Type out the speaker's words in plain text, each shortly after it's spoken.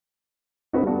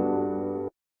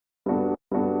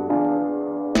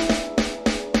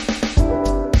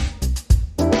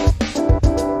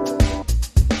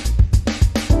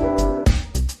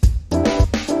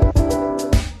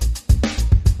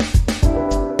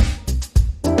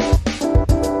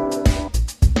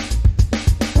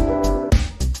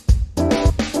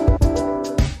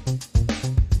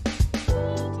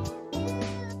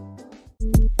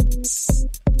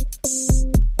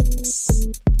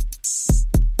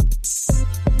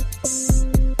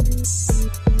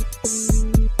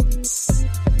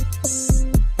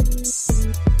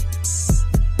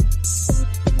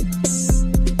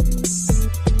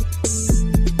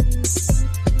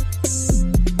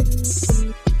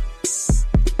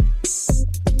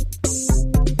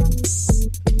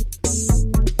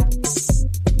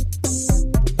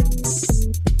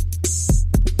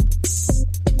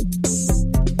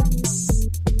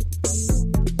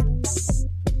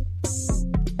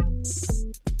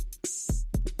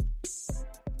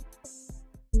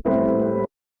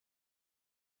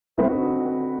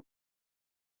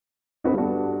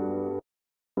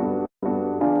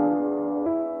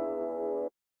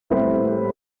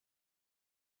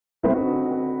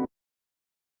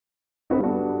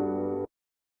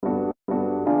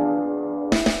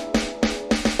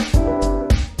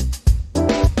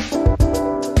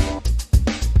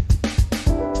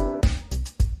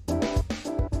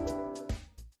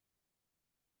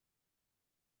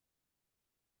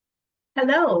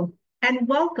Hello, and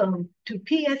welcome to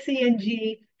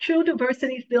PSENG True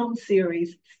Diversity Film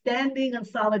Series, Standing in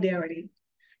Solidarity.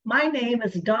 My name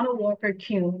is Donna Walker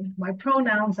Kuhn. My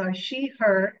pronouns are she,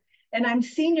 her, and I'm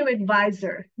Senior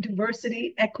Advisor,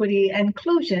 Diversity, Equity, and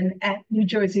Inclusion at New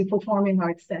Jersey Performing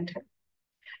Arts Center.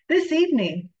 This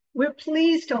evening, we're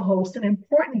pleased to host an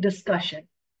important discussion.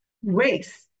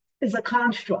 Race is a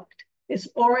construct, its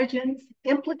origins,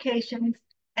 implications,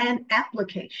 and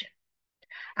application.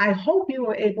 I hope you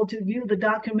were able to view the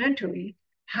documentary,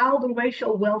 How the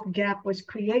Racial Wealth Gap Was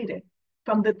Created,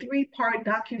 from the three-part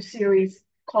docuseries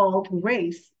called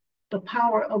Race, The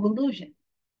Power of Illusion.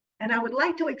 And I would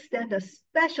like to extend a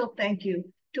special thank you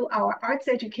to our arts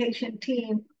education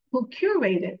team who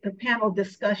curated the panel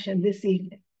discussion this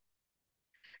evening.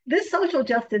 This social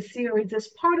justice series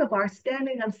is part of our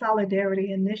Standing in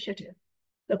Solidarity initiative.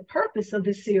 The purpose of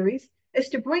this series is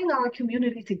to bring our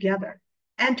community together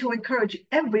and to encourage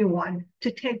everyone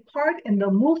to take part in the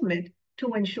movement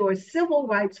to ensure civil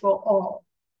rights for all.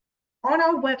 On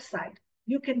our website,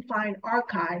 you can find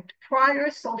archived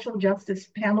prior social justice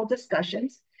panel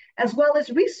discussions, as well as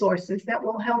resources that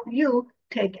will help you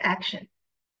take action.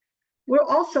 We're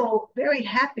also very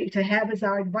happy to have as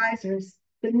our advisors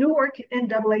the Newark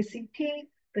NAACP,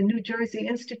 the New Jersey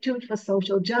Institute for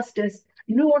Social Justice,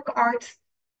 Newark Arts,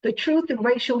 the Truth and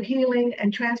Racial Healing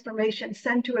and Transformation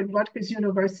Center at Rutgers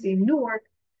University, Newark,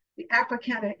 the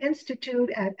Africana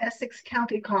Institute at Essex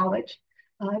County College,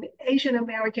 the Asian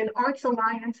American Arts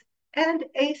Alliance, and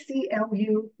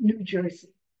ACLU, New Jersey.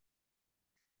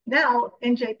 Now,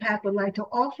 NJPAC would like to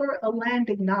offer a land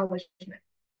acknowledgement.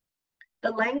 The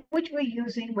language we're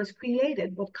using was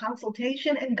created with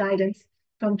consultation and guidance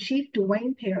from Chief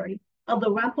Dwayne Perry of the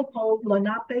Ramapo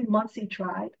Lenape Munsee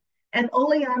tribe and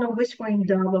Oleana Whispering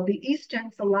Dove of the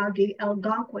Eastern Salagi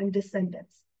Algonquin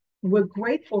descendants. We're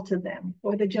grateful to them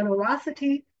for the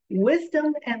generosity,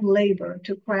 wisdom, and labor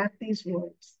to craft these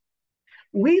words.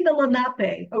 We, the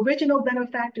Lenape, original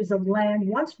benefactors of land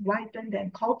once ripened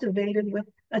and cultivated with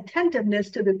attentiveness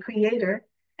to the Creator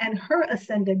and her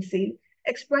ascendancy,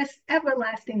 express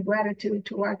everlasting gratitude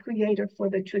to our Creator for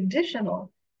the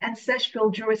traditional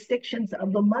ancestral jurisdictions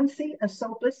of the Munsee,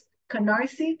 Esopus,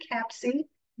 Canarsie, Capsee,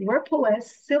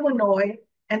 Werpoes, Silanoy,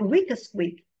 and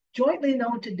Weekasqueak, jointly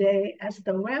known today as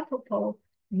the Ramapo,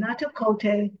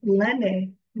 Natacote,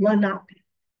 Lene, Lenape.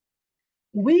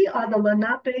 We are the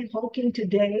Lenape hulking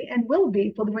today and will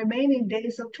be for the remaining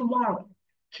days of tomorrow,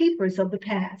 keepers of the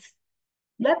past.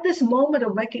 Let this moment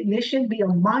of recognition be a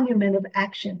monument of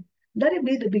action. Let it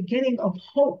be the beginning of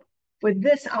hope for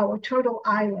this, our Turtle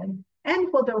Island,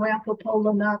 and for the Ramapo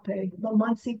Lenape, the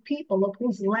Munsee people of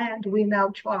whose land we now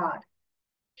trod.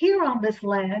 Here on this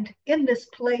land, in this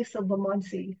place of the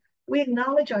Munsee, we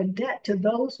acknowledge our debt to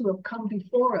those who have come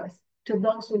before us, to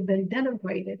those who have been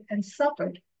denigrated and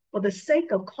suffered for the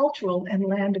sake of cultural and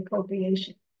land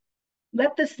appropriation.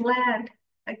 Let this land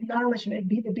acknowledgement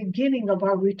be the beginning of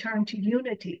our return to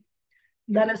unity.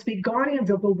 Let us be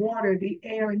guardians of the water, the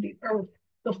air, and the earth,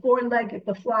 the four-legged,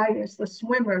 the flyers, the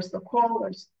swimmers, the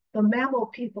crawlers, the mammal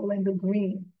people, and the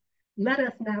green. Let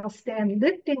us now stand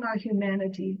lifting our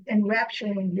humanity,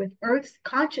 enrapturing with Earth's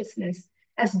consciousness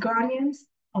as guardians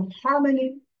of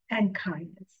harmony and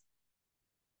kindness.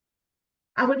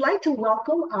 I would like to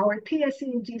welcome our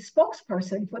PSEG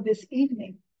spokesperson for this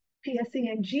evening.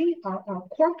 PSEG are our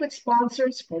corporate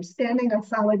sponsors for Standing in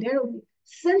Solidarity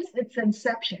since its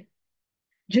inception.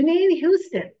 Janine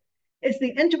Houston is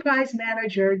the Enterprise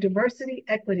Manager, Diversity,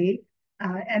 Equity,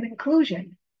 and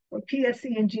Inclusion for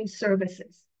PSEG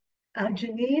Services.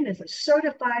 Janine is a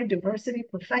certified diversity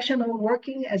professional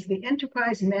working as the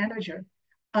Enterprise Manager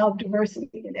of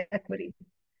Diversity and Equity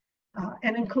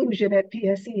and Inclusion at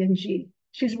PSEG.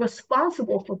 She's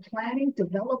responsible for planning,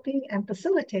 developing, and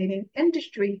facilitating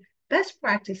industry best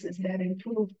practices that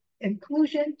improve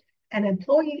inclusion and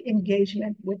employee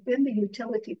engagement within the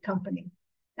utility company.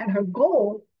 And her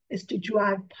goal is to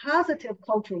drive positive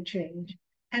cultural change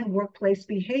and workplace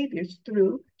behaviors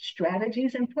through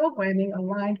strategies and programming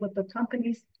aligned with the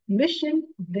company's mission,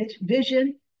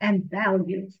 vision, and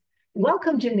values.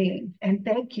 Welcome, Janine, and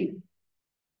thank you.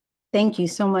 Thank you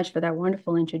so much for that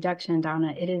wonderful introduction,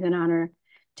 Donna. It is an honor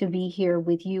to be here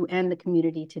with you and the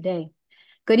community today.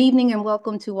 Good evening and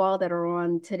welcome to all that are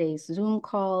on today's Zoom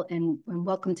call and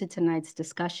welcome to tonight's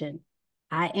discussion.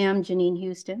 I am Janine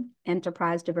Houston,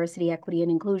 Enterprise Diversity, Equity,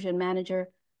 and Inclusion Manager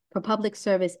for Public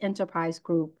Service Enterprise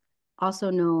Group, also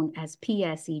known as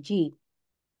PSEG.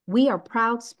 We are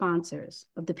proud sponsors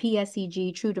of the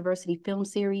PSEG True Diversity Film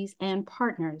Series and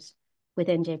partners with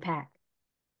NJPAC.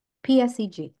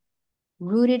 PSEG,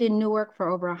 rooted in Newark for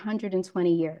over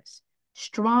 120 years,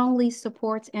 strongly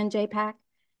supports NJPAC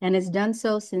and has done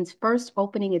so since first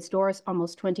opening its doors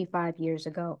almost 25 years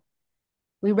ago.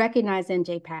 We recognize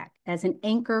NJPAC as an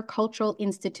anchor cultural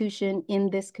institution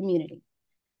in this community,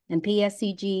 and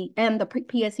PSEG and the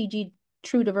PSEG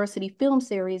True Diversity Film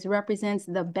Series represents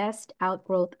the best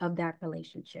outgrowth of that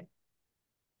relationship.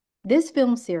 This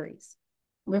film series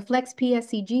reflects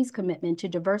PSEG's commitment to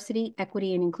diversity,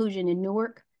 equity, and inclusion in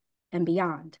Newark and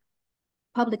beyond.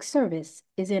 Public service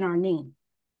is in our name,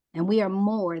 and we are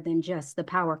more than just the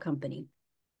power company.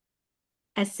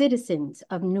 As citizens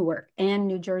of Newark and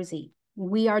New Jersey,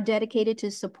 we are dedicated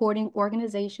to supporting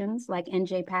organizations like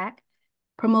NJPAC,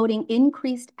 promoting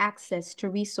increased access to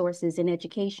resources in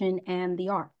education and the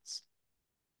arts.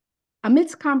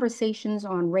 Amidst conversations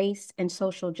on race and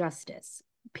social justice,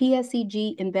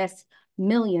 PSEG invests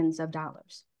millions of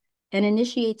dollars and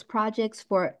initiates projects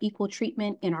for equal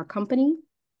treatment in our company,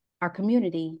 our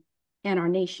community, and our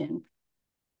nation.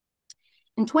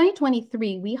 In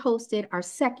 2023, we hosted our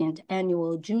second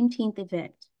annual Juneteenth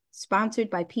event, sponsored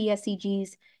by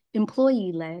PSEG's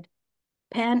employee-led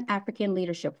Pan-African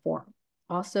Leadership Forum,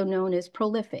 also known as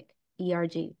Prolific,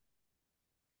 ERG.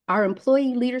 Our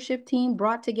employee leadership team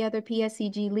brought together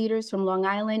PSEG leaders from Long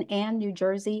Island and New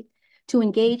Jersey to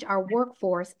engage our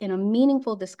workforce in a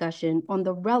meaningful discussion on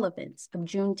the relevance of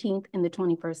Juneteenth in the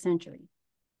 21st century.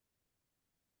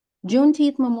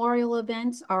 Juneteenth memorial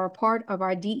events are a part of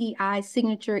our DEI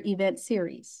signature event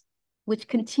series, which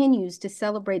continues to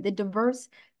celebrate the diverse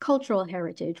cultural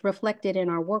heritage reflected in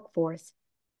our workforce,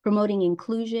 promoting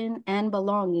inclusion and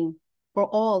belonging for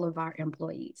all of our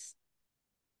employees.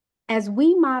 As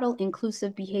we model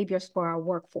inclusive behaviors for our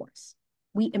workforce,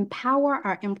 we empower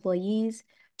our employees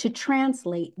to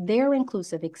translate their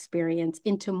inclusive experience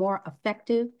into more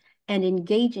effective and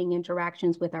engaging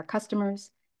interactions with our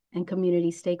customers and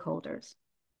community stakeholders.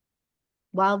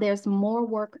 While there's more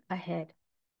work ahead,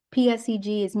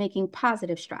 PSEG is making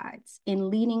positive strides in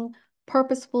leading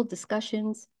purposeful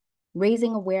discussions,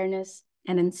 raising awareness,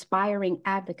 and inspiring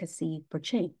advocacy for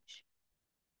change.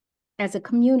 As a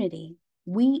community,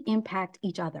 we impact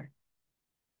each other.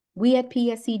 We at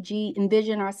PSEG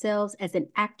envision ourselves as an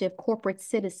active corporate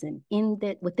citizen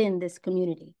within this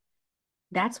community.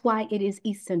 That's why it is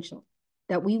essential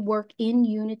that we work in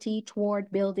unity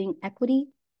toward building equity,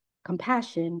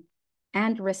 compassion,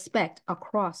 and respect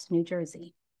across New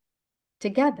Jersey.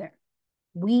 Together,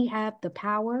 we have the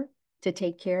power to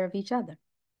take care of each other.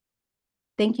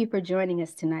 Thank you for joining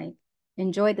us tonight.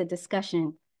 Enjoy the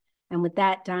discussion. And with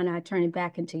that, Donna, I turn it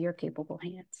back into your capable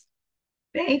hands.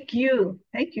 Thank you.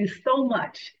 Thank you so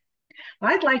much.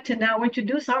 I'd like to now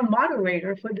introduce our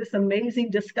moderator for this amazing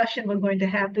discussion we're going to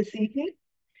have this evening.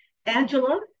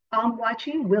 Angela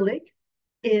Amwachi-Willig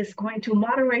is going to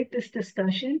moderate this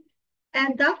discussion,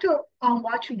 and Dr.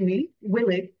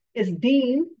 Amwachi-Willig is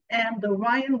Dean and the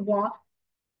Ryan Roth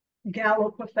Gallo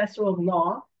Professor of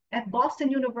Law at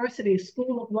Boston University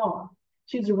School of Law.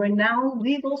 She's a renowned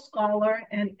legal scholar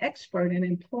and expert in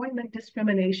employment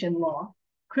discrimination law,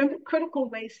 critical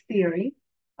race theory,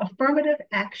 affirmative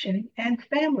action, and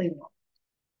family law.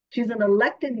 She's an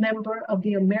elected member of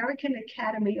the American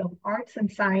Academy of Arts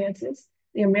and Sciences,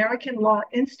 the American Law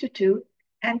Institute,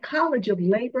 and College of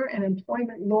Labor and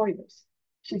Employment Lawyers.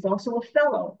 She's also a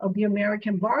fellow of the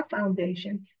American Bar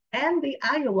Foundation and the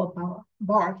Iowa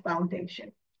Bar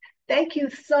Foundation. Thank you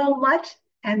so much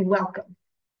and welcome.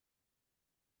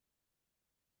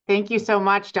 Thank you so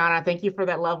much, Donna. Thank you for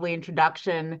that lovely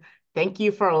introduction. Thank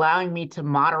you for allowing me to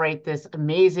moderate this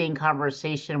amazing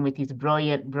conversation with these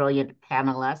brilliant, brilliant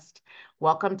panelists.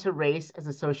 Welcome to Race as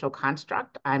a Social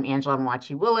Construct. I'm Angela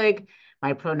Amwachi-Willig.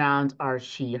 My pronouns are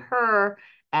she, her,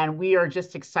 and we are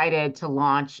just excited to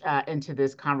launch into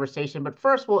this conversation. But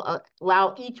first, we'll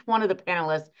allow each one of the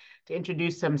panelists to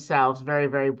introduce themselves very,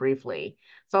 very briefly.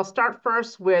 So I'll start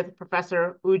first with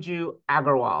Professor Uju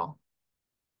Agarwal.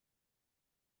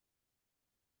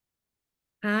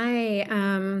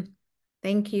 Hi,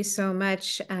 thank you so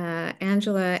much,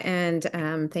 Angela, and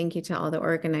thank you to all the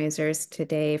organizers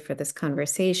today for this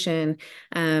conversation.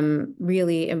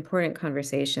 Really important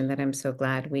conversation that I'm so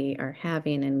glad we are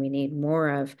having and we need more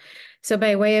of. So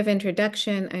by way of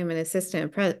introduction, I'm an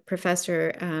assistant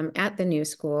professor at the New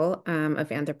School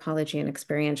of Anthropology and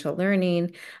Experiential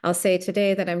Learning. I'll say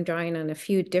today that I'm drawing on a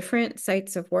few different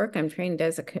sites of work. I'm trained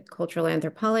as a cultural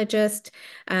anthropologist,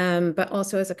 but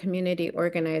also as a community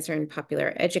organizer and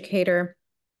popular educator.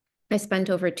 I spent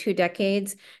over 2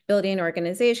 decades building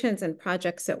organizations and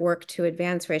projects that work to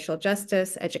advance racial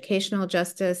justice, educational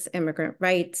justice, immigrant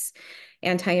rights,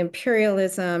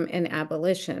 anti-imperialism, and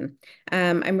abolition.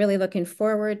 I'm really looking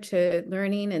forward to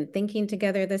learning and thinking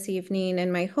together this evening,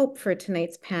 and my hope for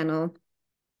tonight's panel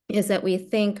is that we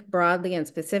think broadly and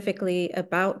specifically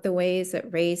about the ways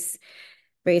that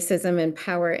racism and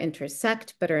power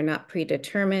intersect but are not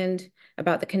predetermined,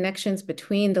 about the connections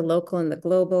between the local and the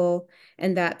global,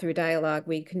 and that through dialogue,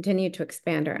 we continue to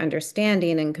expand our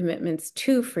understanding and commitments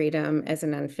to freedom as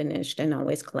an unfinished and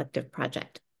always collective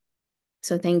project.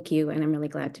 So thank you, and I'm really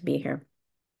glad to be here.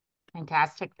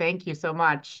 Fantastic. Thank you so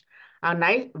much.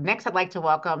 Next, I'd like to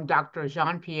welcome Dr.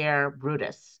 Jean-Pierre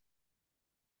Brutus.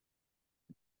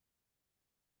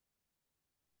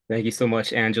 Thank you so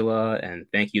much, Angela, and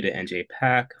thank you to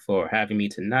NJPAC for having me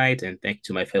tonight, and thank you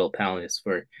to my fellow panelists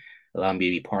for allowing me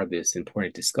to be part of this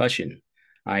important discussion.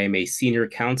 I am a senior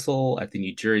counsel at the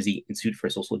New Jersey Institute for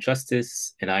Social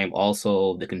Justice, and I am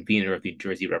also the convener of the New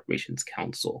Jersey Reparations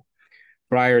Council.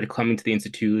 Prior to coming to the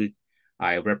Institute,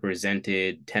 I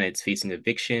represented tenants facing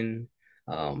eviction.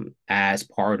 As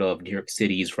part of New York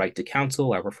City's Right to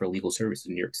Counsel, I worked for legal services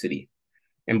in New York City.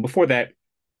 And before that,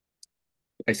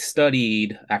 I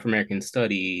studied Afro-American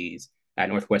studies at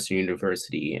Northwestern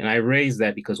University. And I raised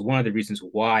that because one of the reasons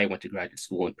why I went to graduate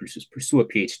school and pursue a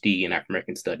PhD in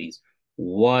Afro-American studies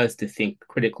was to think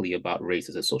critically about race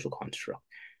as a social construct.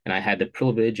 And I had the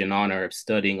privilege and honor of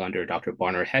studying under Dr.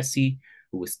 Barnard Hesse,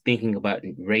 who was thinking about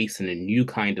race in a new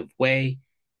kind of way.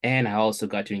 And I also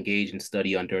got to engage and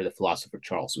study under the philosopher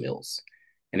Charles Mills.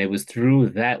 And it was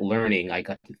through that learning I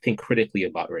got to think critically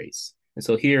about race. And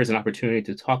so here's an opportunity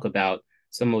to talk about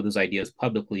some of those ideas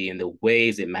publicly and the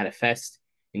ways it manifests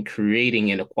in creating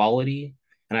inequality.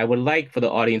 And I would like for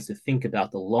the audience to think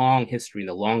about the long history and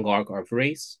the long arc of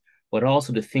race, but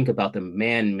also to think about the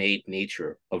man-made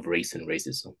nature of race and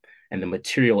racism and the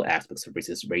material aspects of race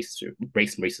and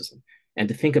racism, and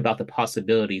to think about the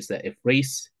possibilities that if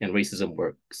race and racism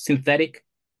were synthetic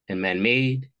and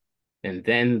man-made, and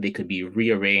then they could be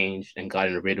rearranged and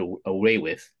gotten away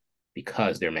with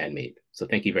because they're man-made. So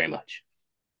thank you very much.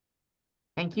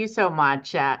 Thank you so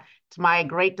much. It's my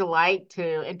great delight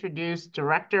to introduce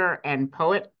director and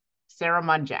poet, Sarah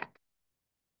Munjak.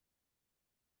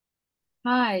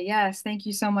 Hi, yes, thank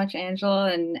you so much,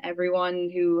 Angela, and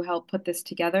everyone who helped put this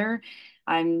together.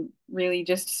 I'm really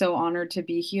just so honored to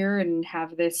be here and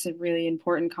have this really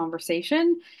important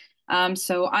conversation.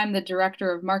 So I'm the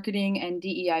Director of Marketing and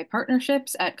DEI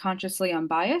Partnerships at Consciously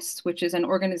Unbiased, which is an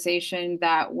organization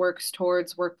that works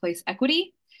towards workplace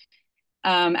equity.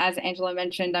 As Angela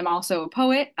mentioned, I'm also a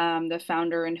poet, the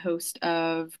founder and host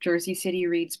of Jersey City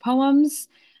Reads Poems,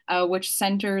 which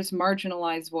centers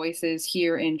marginalized voices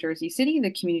here in Jersey City, the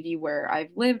community where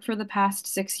I've lived for the past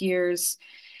 6 years.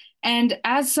 And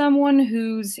as someone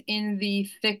who's in the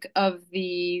thick of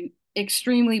the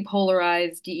extremely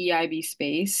polarized DEIB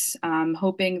space, I'm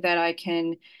hoping that I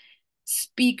can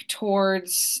speak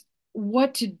towards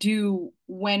what to do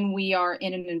when we are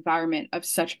in an environment of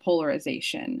such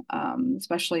polarization,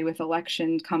 especially with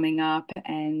elections coming up,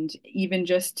 and even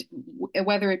just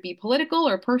whether it be political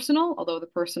or personal, although the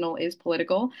personal is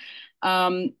political,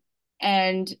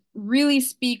 and really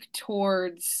speak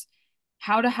towards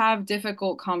how to have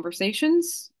difficult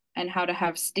conversations and how to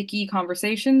have sticky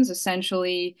conversations,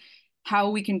 essentially how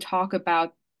we can talk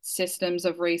about systems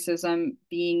of racism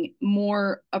being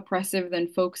more oppressive than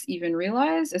folks even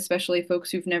realize, especially folks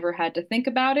who've never had to think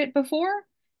about it before,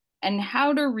 and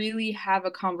how to really have a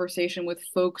conversation with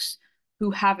folks who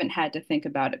haven't had to think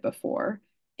about it before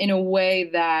in a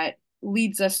way that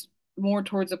leads us more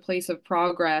towards a place of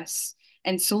progress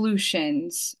and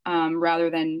solutions,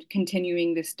 rather than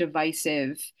continuing this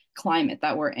divisive climate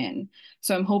that we're in.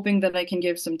 So I'm hoping that I can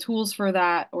give some tools for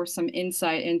that or some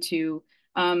insight into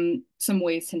some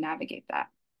ways to navigate that.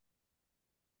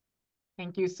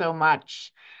 Thank you so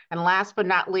much. And last but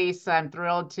not least, I'm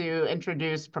thrilled to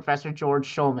introduce Professor George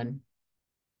Schulman.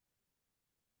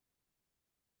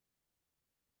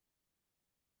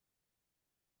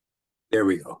 There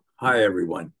we go. Hi,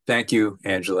 everyone. Thank you,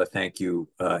 Angela. Thank you,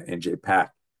 NJPAC.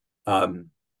 I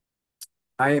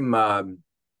am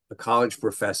a college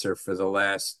professor for the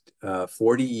last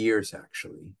 40 years,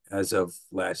 actually, as of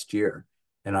last year.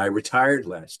 And I retired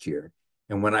last year.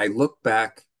 And when I look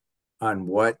back on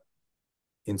what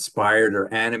inspired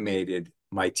or animated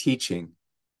my teaching,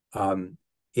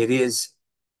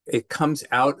 it comes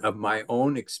out of my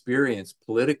own experience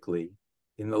politically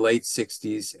in the late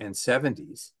 60s and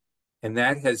 70s. And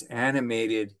that has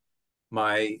animated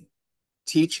my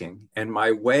teaching and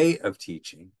my way of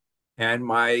teaching and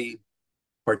my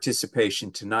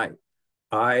participation tonight.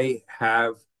 I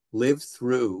have lived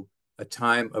through a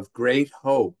time of great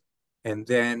hope and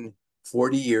then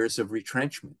 40 years of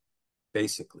retrenchment,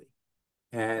 basically.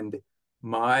 And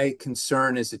my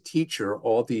concern as a teacher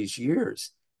all these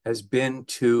years has been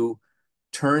to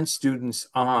turn students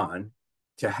on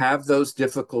to have those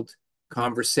difficult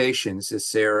conversations, as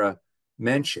Sarah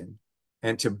mentioned,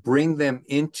 and to bring them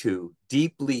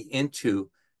deeply into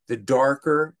the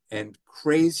darker and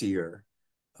crazier,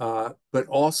 but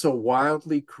also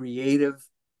wildly creative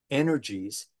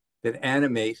energies that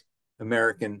animate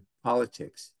American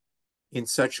politics in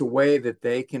such a way that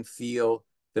they can feel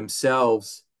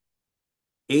themselves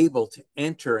able to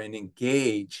enter and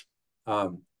engage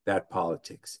that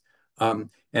politics. And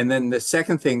then the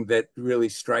second thing that really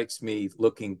strikes me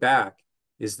looking back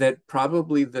is that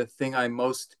probably the thing I'm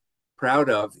most proud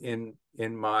of in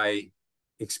my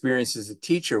experience as a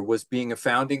teacher was being a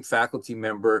founding faculty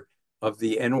member of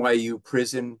the NYU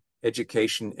Prison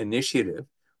Education Initiative,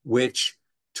 which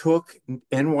took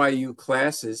NYU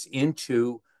classes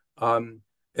into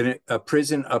a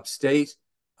prison upstate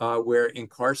where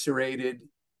incarcerated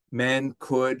men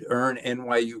could earn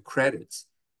NYU credits,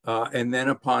 and then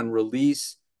upon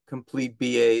release, complete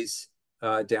BAs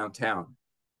downtown.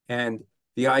 And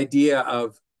the idea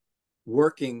of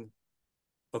working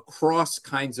across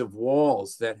kinds of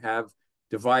walls that have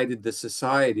divided the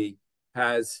society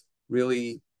has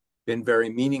really been very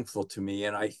meaningful to me.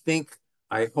 And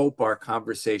I hope our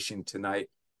conversation tonight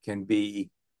can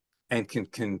be and can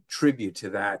contribute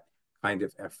to that kind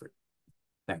of effort.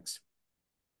 Thanks.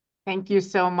 Thank you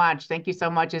so much. Thank you so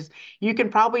much. As you can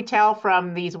probably tell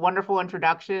from these wonderful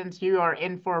introductions, you are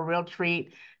in for a real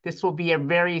treat. This will be a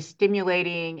very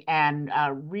stimulating and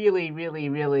really, really,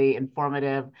 really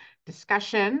informative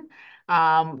discussion.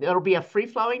 It'll be a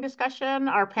free-flowing discussion.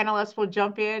 Our panelists will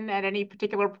jump in at any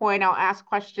particular point. I'll ask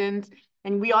questions.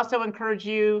 And we also encourage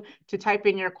you to type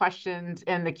in your questions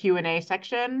in the Q&A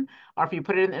section, or if you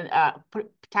put it in,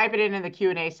 type it in the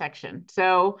Q&A section.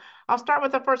 So I'll start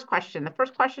with the first question. The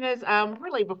first question is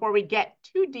really before we get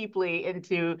too deeply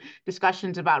into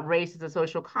discussions about race as a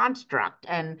social construct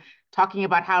and talking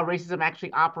about how racism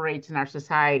actually operates in our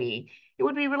society, it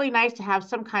would be really nice to have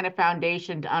some kind of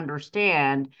foundation to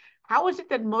understand how is it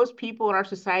that most people in our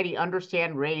society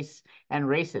understand race and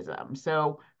racism?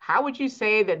 So how would you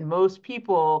say that most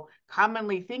people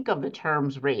commonly think of the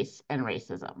terms race and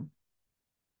racism?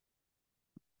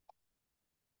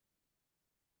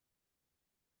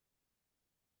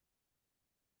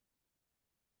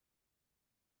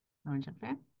 Want to jump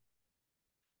in?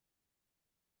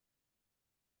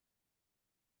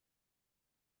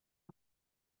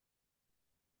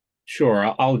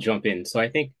 Sure, I'll jump in. So I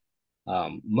think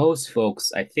most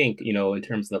folks, I think, in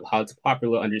terms of how it's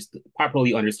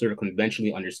properly understood or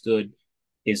conventionally understood,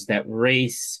 is that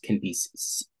race can be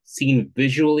seen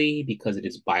visually because it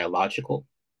is biological.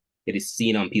 It is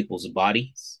seen on people's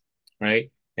bodies,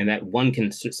 right? And that one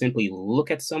can simply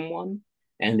look at someone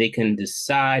and they can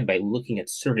decide by looking at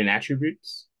certain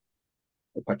attributes,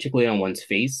 particularly on one's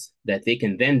face, that they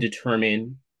can then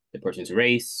determine the person's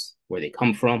race, where they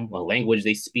come from, what language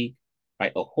they speak,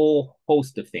 right? A whole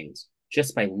host of things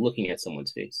just by looking at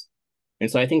someone's face. And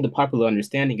so I think the popular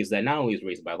understanding is that not only is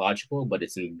race biological, but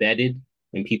it's embedded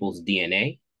in people's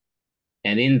DNA.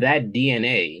 And in that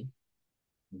DNA,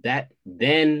 that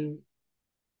then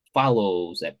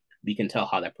follows that we can tell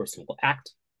how that person will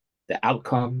act, the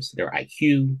outcomes, their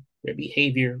IQ, their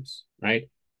behaviors, right?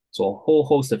 So a whole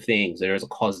host of things. There's a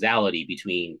causality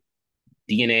between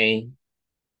DNA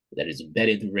that is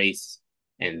embedded in race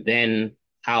and then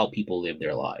how people live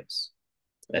their lives.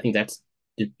 I think that's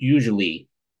usually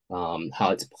how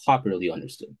it's popularly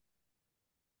understood.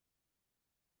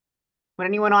 Would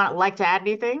anyone like to add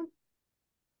anything?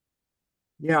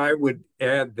 Yeah, I would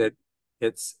add that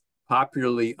it's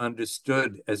popularly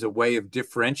understood as a way of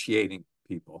differentiating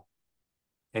people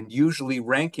and usually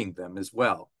ranking them as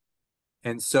well.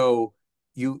 And so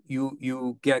you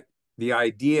get the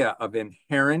idea of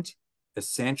inherent,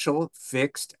 essential,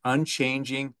 fixed,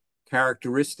 unchanging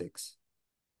characteristics.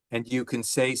 And you can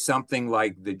say something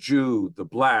like the Jew, the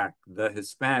Black, the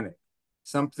Hispanic,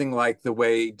 something like the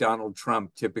way Donald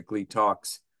Trump typically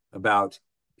talks about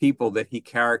people that he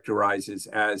characterizes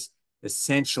as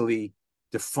essentially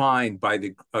defined by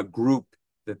a group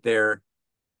that they're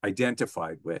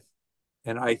identified with.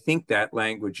 And I think that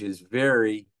language is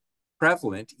very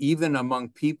prevalent, even among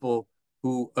people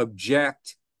who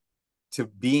object to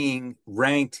being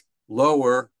ranked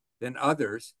lower than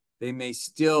others. They may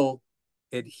still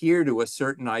adhere to a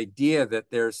certain idea that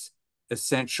there's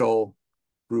essential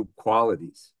group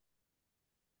qualities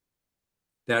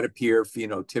that appear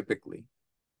phenotypically.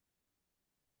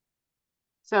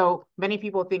 So many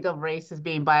people think of race as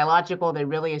being biological. They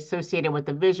really associate it with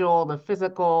the visual, the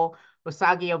physical.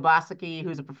 Usagi Obasaki,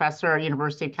 who's a professor at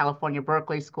University of California,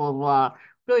 Berkeley School of Law,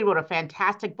 really wrote a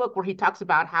fantastic book where he talks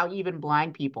about how even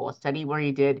blind people, a study where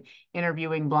he did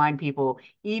interviewing blind people,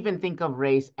 even think of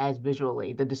race as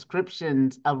visually. The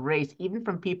descriptions of race, even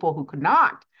from people who could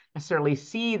not necessarily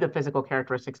see the physical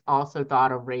characteristics, also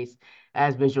thought of race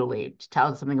as visually, to tell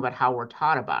us something about how we're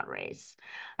taught about race.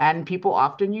 And people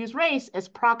often use race as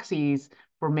proxies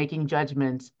for making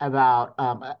judgments about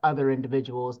other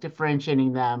individuals,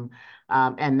 differentiating them.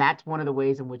 And that's one of the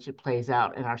ways in which it plays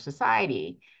out in our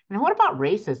society. And what about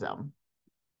racism?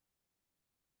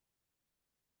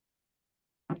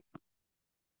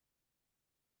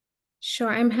 Sure,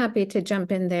 I'm happy to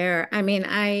jump in there. I mean,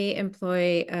 I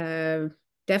employ a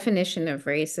definition of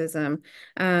racism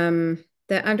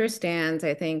that understands,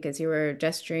 I think, as you were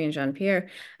gesturing, Jean-Pierre,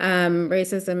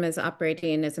 racism is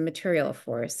operating as a material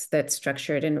force that's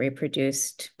structured and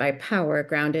reproduced by power,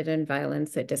 grounded in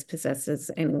violence that dispossesses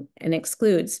and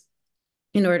excludes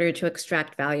in order to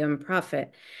extract value and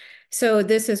profit. So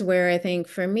this is where I think,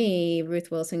 for me,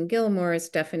 Ruth Wilson Gilmore's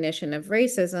definition of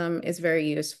racism is very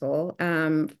useful.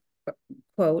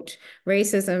 Quote,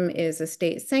 racism is a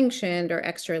state-sanctioned or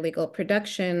extra-legal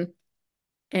production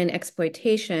and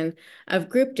exploitation of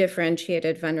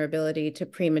group-differentiated vulnerability to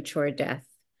premature death.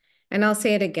 And I'll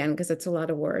say it again because it's a lot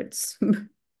of words.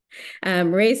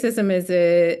 Racism is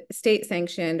a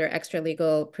state-sanctioned or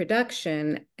extra-legal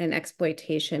production and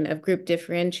exploitation of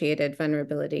group-differentiated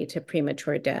vulnerability to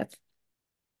premature death.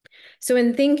 So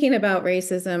in thinking about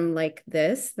racism like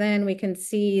this, then we can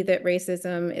see that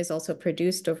racism is also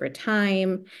produced over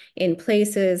time in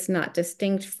places not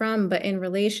distinct from, but in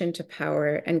relation to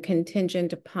power and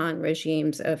contingent upon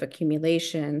regimes of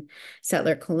accumulation,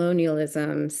 settler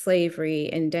colonialism, slavery,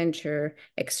 indenture,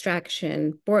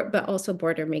 extraction, but also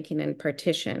border making and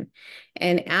partition.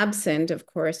 And absent, of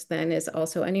course, then is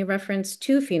also any reference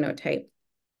to phenotype,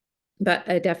 but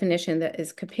a definition that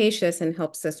is capacious and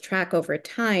helps us track over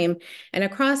time and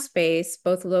across space,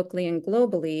 both locally and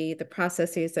globally, the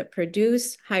processes that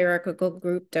produce hierarchical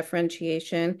group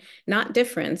differentiation, not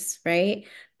difference, right?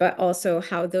 But also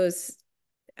how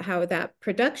that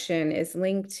production is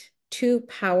linked to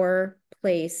power,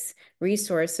 place,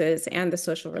 resources, and the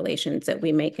social relations that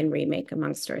we make and remake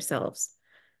amongst ourselves.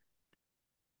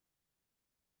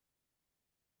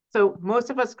 So most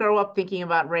of us grow up thinking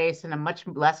about race in a much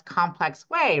less complex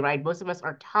way, right? Most of us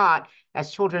are taught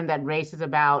as children that race is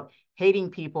about hating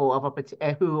people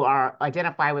who are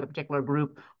identified with a particular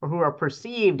group or who are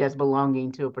perceived as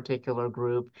belonging to a particular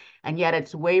group. And yet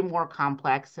it's way more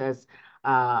complex, as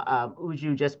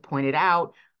Uju just pointed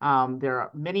out. There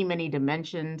are many, many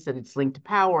dimensions, that it's linked to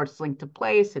power, it's linked to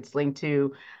place, it's linked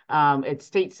to, it's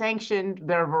state sanctioned.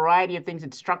 There are a variety of things.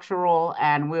 It's structural,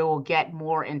 and we will get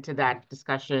more into that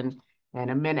discussion in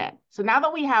a minute. So now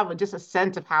that we have just a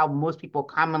sense of how most people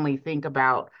commonly think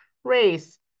about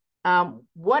race,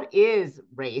 what is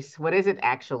race? What is it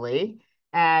actually?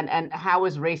 And how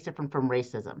is race different from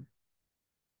racism?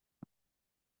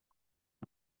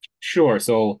 Sure.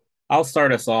 So I'll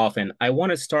start us off, and I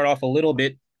want to start off a little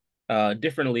bit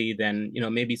differently than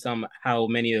maybe how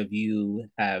many of you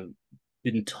have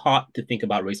been taught to think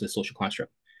about race as a social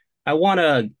construct. I want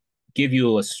to give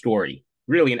you a story,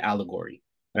 really an allegory.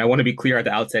 And I want to be clear at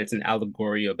the outset, it's an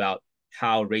allegory about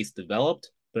how race developed,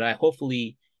 but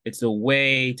hopefully it's a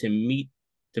way to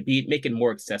make it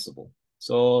more accessible.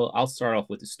 So I'll start off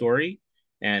with the story,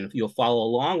 and you'll follow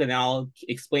along, and I'll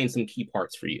explain some key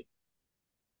parts for you.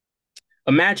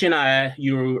 Imagine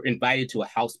you're invited to a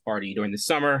house party during the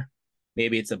summer.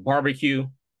 Maybe it's a barbecue,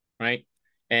 right?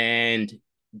 And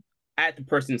at the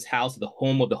person's house, the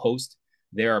home of the host,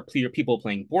 there are people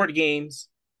playing board games.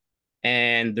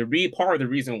 And part of the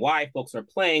reason why folks are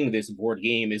playing this board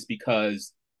game is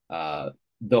because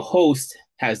the host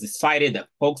has decided that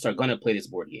folks are going to play this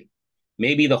board game.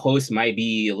 Maybe the host might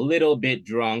be a little bit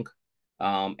drunk,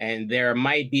 and there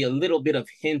might be a little bit of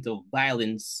hint of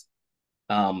violence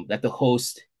that the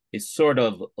host is sort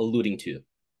of alluding to.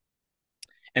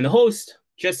 And the host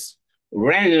just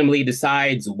randomly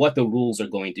decides what the rules are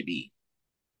going to be.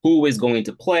 Who is going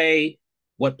to play,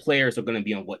 what players are going to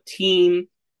be on what team,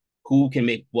 who can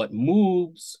make what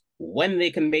moves, when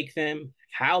they can make them,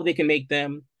 how they can make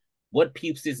them, what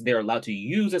pieces they're allowed to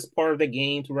use as part of the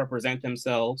game to represent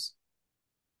themselves.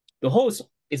 The host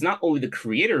is not only the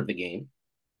creator of the game,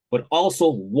 but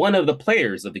also one of the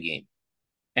players of the game,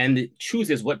 and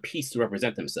chooses what piece to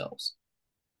represent themselves.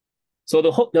 So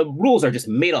the rules are just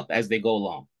made up as they go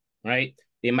along, right?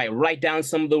 They might write down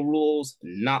some of the rules,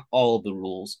 not all of the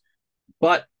rules,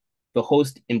 but the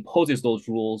host imposes those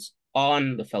rules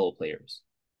on the fellow players.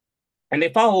 And they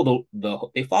follow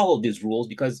they follow these rules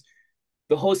because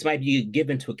the host might be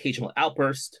given to occasional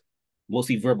outbursts,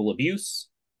 mostly verbal abuse,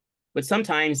 but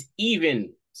sometimes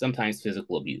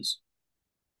physical abuse.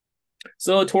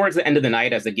 So towards the end of the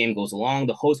night, as the game goes along,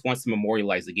 the host wants to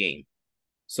memorialize the game.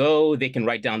 So they can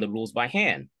write down the rules by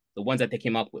hand, the ones that they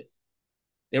came up with.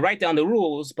 They write down the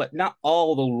rules, but not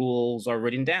all the rules are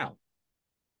written down.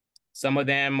 Some of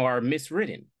them are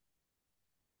miswritten.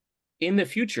 In the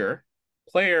future,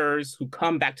 players who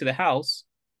come back to the house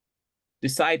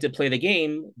decide to play the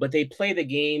game, but they play the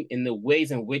game in the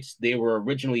ways in which they were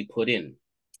originally put in.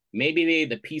 Maybe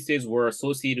the pieces were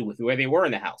associated with where they were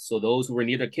in the house. So those who were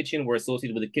near the kitchen were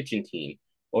associated with the kitchen team,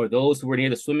 or those who were near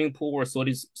the swimming pool were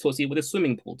associated with the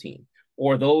swimming pool team,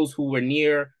 or those who were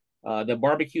near the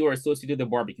barbecue are associated with the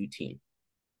barbecue team.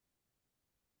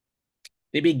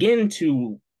 They begin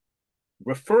to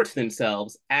refer to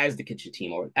themselves as the kitchen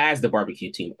team or as the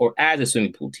barbecue team or as the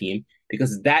swimming pool team,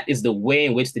 because that is the way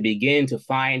in which they begin to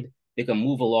find they can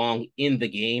move along in the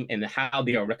game and how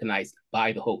they are recognized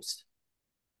by the host.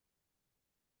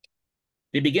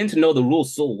 They begin to know the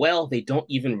rules so well, they don't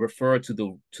even refer to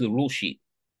the rule sheet.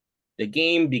 The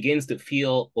game begins to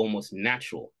feel almost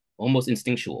natural, almost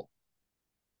instinctual.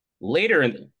 Later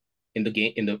in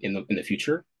the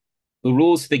future, the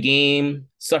rules to the game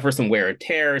suffer some wear and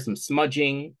tear, some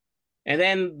smudging, and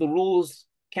then the rules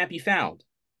can't be found.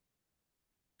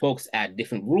 Folks add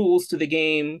different rules to the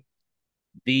game.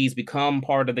 These become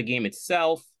part of the game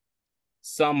itself.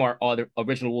 Some other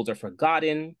original rules are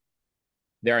forgotten.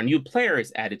 There are new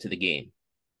players added to the game.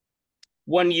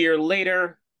 1 year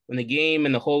later, when the game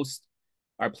and the host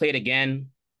are played again,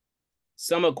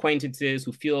 some acquaintances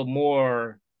who feel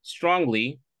more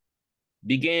strongly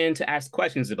begin to ask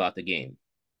questions about the game.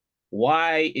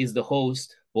 Why is the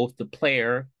host both the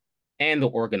player and the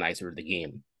organizer of the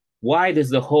game? Why does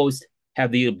the host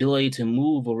have the ability to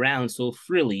move around so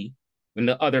freely when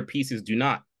the other pieces do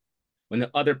not? When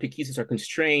the other pieces are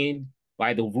constrained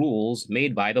by the rules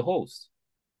made by the host?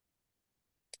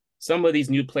 Some of these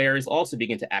new players also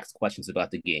begin to ask questions about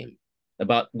the game,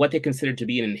 about what they consider to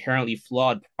be an inherently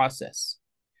flawed process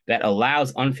that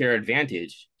allows unfair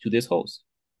advantage to this host.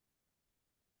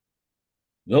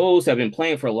 Those who have been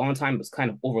playing for a long time has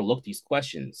kind of overlooked these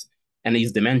questions and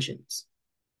these dimensions.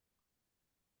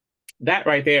 That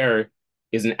right there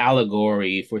is an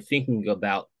allegory for thinking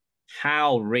about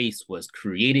how race was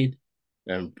created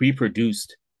and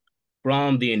reproduced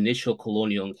from the initial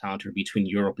colonial encounter between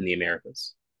Europe and the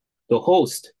Americas. The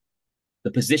host,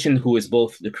 the position who is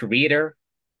both the creator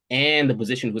and the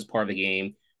position who is part of the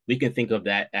game, we can think of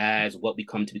that as what we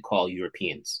come to be called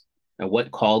Europeans and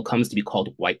what comes to be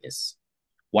called whiteness.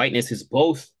 Whiteness is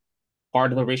both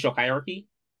part of the racial hierarchy,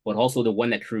 but also the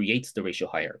one that creates the racial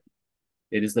hierarchy.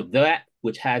 It is that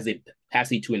which has a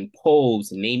capacity to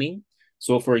impose naming.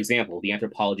 So, for example, the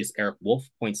anthropologist Eric Wolf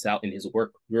points out in his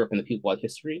work, Europe and the People of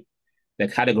History,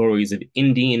 that categories of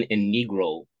Indian and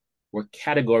Negro were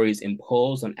categories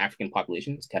imposed on African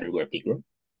populations, category of Negro,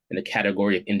 and the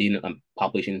category of Indian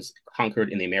populations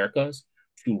conquered in the Americas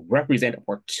to represent a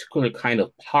particular kind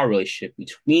of power relationship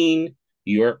between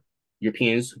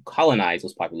Europeans who colonized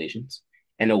those populations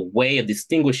and a way of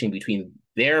distinguishing between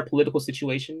their political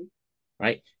situation,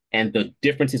 right, and the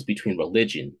differences between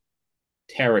religion,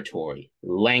 territory,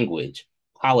 language,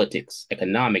 politics,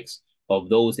 economics of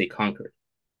those they conquered.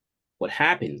 What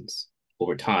happens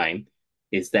over time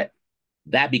is that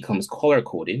becomes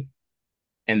color-coded,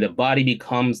 and the body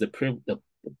becomes the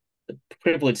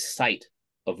privileged site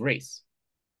of race.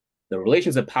 The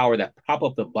relations of power that prop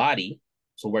up the body,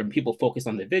 so when people focus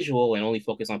on the visual and only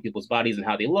focus on people's bodies and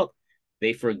how they look,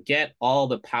 they forget all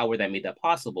the power that made that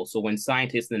possible. So when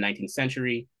scientists in the 19th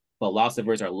century,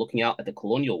 philosophers are looking out at the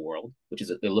colonial world,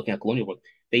 they're looking at colonial world,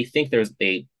 they think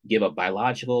they give a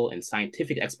biological and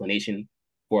scientific explanation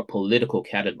for a political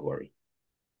category.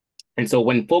 And so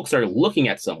when folks are looking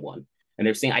at someone and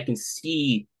they're saying, I can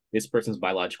see this person's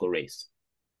biological race,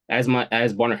 as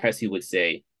Barnard Hesse would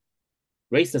say,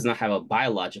 race does not have a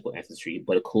biological ancestry,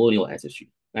 but a colonial ancestry.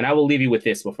 And I will leave you with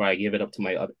this before I give it up to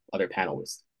my other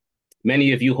panelists.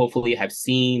 Many of you hopefully have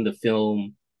seen the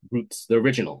film Roots, the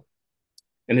original.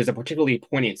 And there's a particularly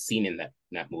poignant scene in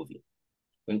that movie.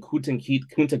 When Kunta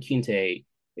Kinte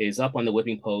is up on the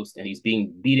whipping post and he's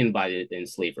being beaten by the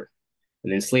enslaver.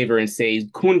 And the enslaver says,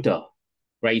 Kunta,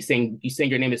 right? He's saying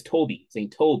your name is Toby, saying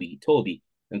Toby.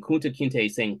 And Kunta Kinte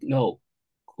is saying, no,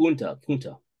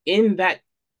 Kunta. In that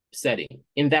setting,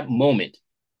 in that moment,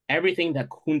 everything that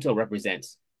Kunta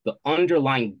represents the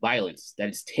underlying violence that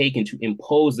is taken to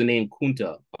impose the name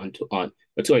Kunta on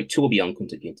Toby on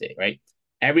Kunta Kinte, right?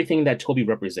 Everything that Toby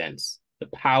represents, the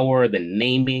power, the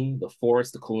naming, the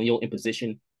force, the colonial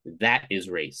imposition, that is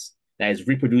race. That is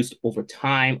reproduced over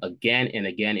time again and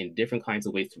again in different kinds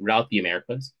of ways throughout the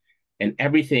Americas. And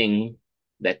everything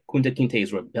that Kunta Kinte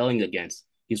is rebelling against,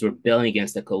 he's rebelling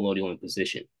against the colonial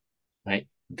imposition, right?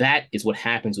 That is what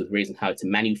happens with race and how it's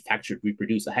manufactured,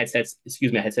 reproduced. I had said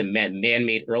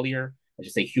man-made earlier. I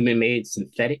should say human-made,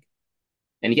 synthetic.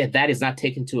 And yet that is not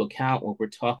taken into account when we're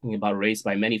talking about race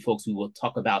by many folks who will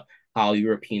talk about how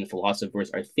European philosophers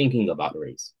are thinking about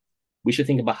race. We should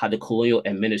think about how the colonial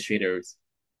administrators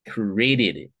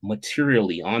created it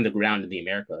materially on the ground in the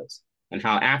Americas, and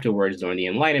how afterwards, during the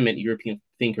Enlightenment, European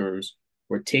thinkers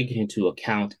were taking into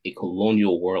account a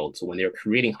colonial world. So when they were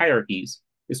creating hierarchies,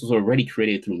 this was already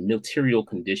created through material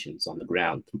conditions on the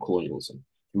ground, through colonialism,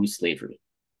 through slavery.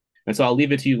 And so I'll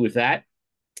leave it to you with that.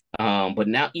 But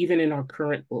now, even in our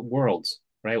current worlds,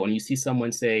 right, when you see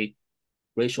someone say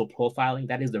racial profiling,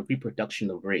 that is the reproduction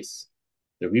of race.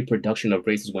 The reproduction of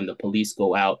race is when the police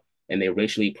go out and they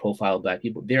racially profile Black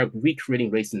people. They're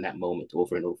recreating race in that moment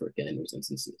over and over again in those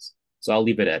instances. So I'll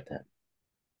leave it at that.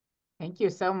 Thank you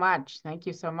so much. Thank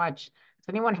you so much. Does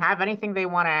anyone have anything they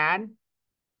want to add?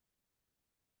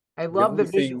 I love the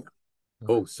visual.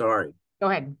 Oh, sorry. Go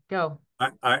ahead. Go.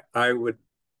 I would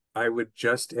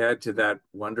just add to that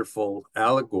wonderful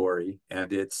allegory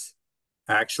and its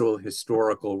actual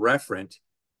historical referent,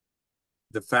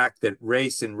 the fact that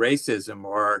race and racism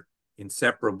are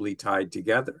inseparably tied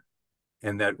together,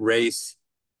 and that race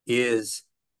is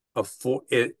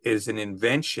an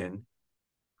invention,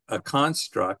 a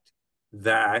construct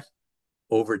that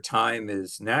over time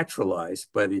is naturalized,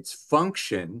 but its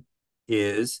function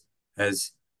is,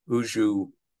 as Uju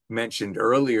mentioned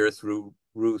earlier through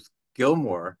Ruth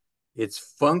Gilmore, its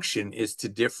function is to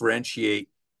differentiate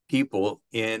people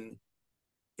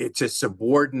to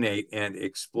subordinate and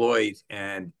exploit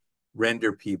and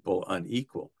render people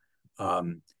unequal.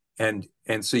 And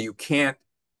so you can't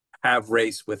have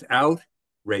race without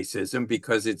racism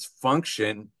because its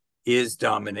function is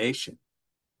domination.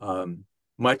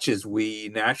 Much as we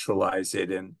naturalize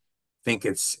it and think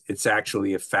it's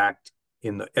actually a fact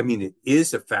it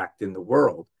is a fact in the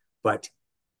world, but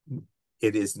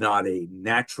it is not a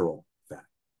natural fact.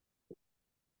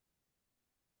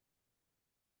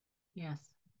 Yes.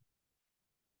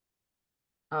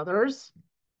 Others?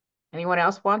 Anyone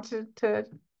else want to?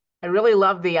 I really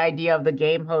love the idea of the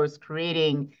game host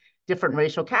creating different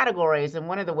racial categories. And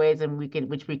one of the ways in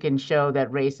which we can show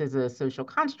that race is a social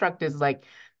construct is like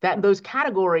that those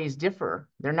categories differ.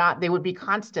 They would be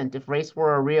constant if race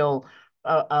were a real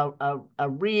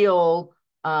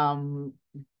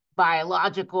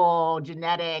biological,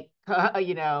 genetic,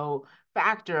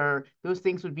 factor. Those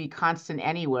things would be constant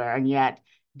anywhere. And yet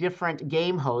different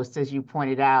game hosts, as you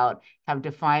pointed out, have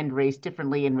defined race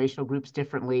differently and racial groups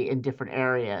differently in different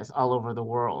areas all over the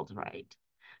world, right?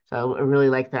 So I really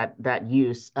like that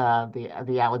use of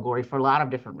the allegory for a lot of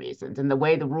different reasons. And the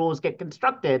way the rules get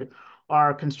constructed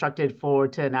are constructed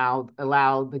to now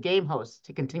allow the game hosts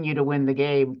to continue to win the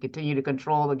game, continue to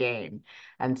control the game.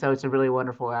 And so it's a really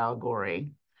wonderful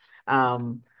allegory as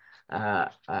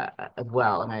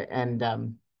well.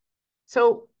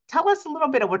 So tell us a little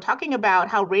bit. We're talking about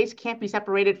how race can't be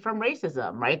separated from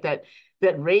racism, right? That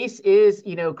race is,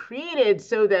 created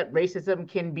so that racism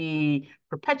can be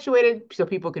perpetuated, so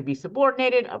people could be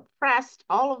subordinated, oppressed,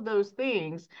 all of those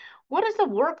things. What is the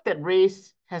work that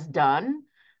race has done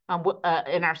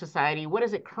in our society? What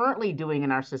is it currently doing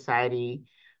in our society?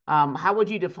 How would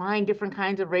you define different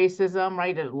kinds of racism,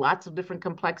 right? There's lots of different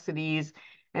complexities.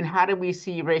 And how do we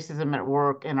see racism at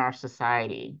work in our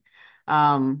society?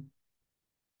 And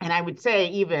I would say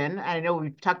I know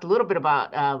we've talked a little bit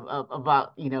about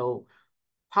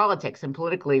politics and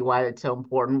politically why it's so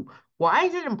important. Why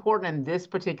is it important in this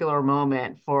particular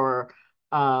moment for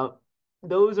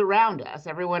those around us,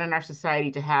 everyone in our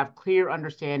society, to have clear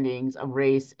understandings of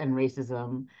race and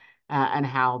racism and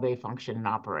how they function and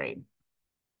operate?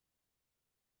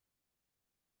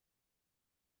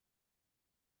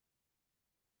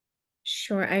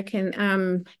 Sure, I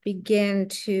can begin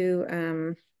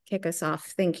to kick us off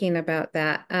thinking about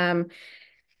that. And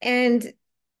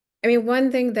I mean,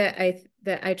 one thing that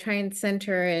I try and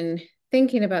center in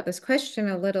thinking about this question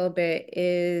a little bit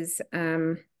is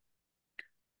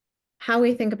how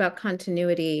we think about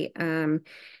continuity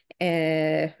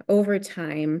over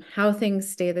time, how things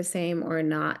stay the same or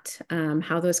not,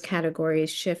 how those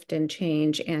categories shift and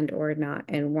change and or not,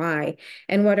 and why,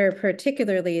 and what are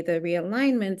particularly the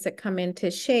realignments that come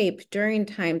into shape during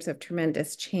times of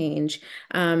tremendous change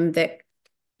that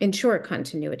ensure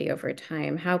continuity over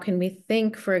time. How can we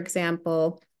think, for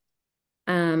example,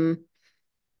 about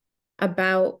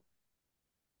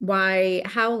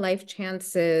how life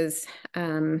chances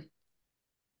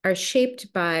are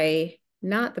shaped by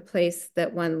not the place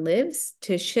that one lives,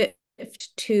 to shift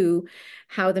to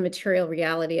how the material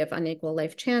reality of unequal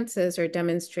life chances are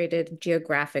demonstrated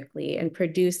geographically and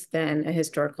produce then a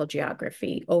historical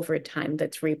geography over time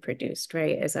that's reproduced,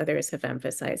 right? As others have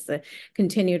emphasized, the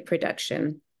continued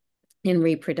production in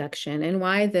reproduction, and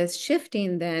why this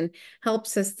shifting then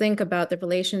helps us think about the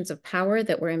relations of power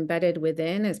that we're embedded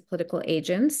within as political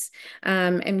agents,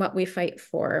 and what we fight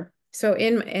for. So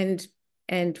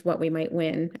and what we might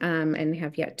win and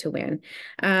have yet to win.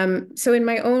 So in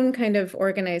my own kind of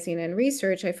organizing and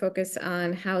research, I focus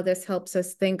on how this helps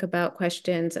us think about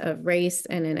questions of race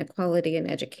and inequality in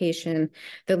education,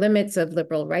 the limits of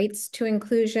liberal rights to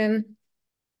inclusion,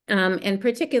 and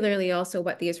particularly also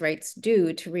what these rights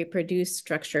do to reproduce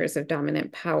structures of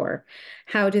dominant power.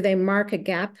 How do they mark a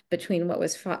gap between what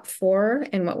was fought for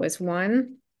and what was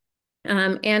won?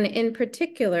 And in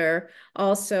particular,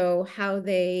 also how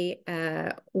they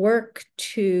how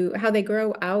they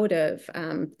grow out of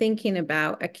thinking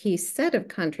about a key set of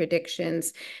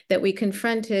contradictions that we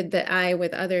confronted, that I,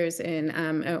 with others in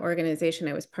an organization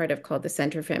I was part of called the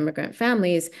Center for Immigrant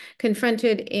Families,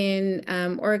 confronted in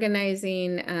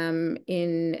organizing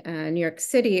in New York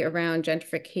City around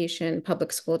gentrification,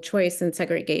 public school choice, and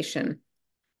segregation.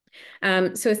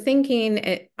 So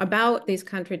thinking about these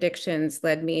contradictions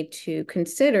led me to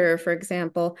consider, for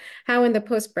example, how in the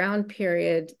post-Brown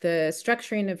period, the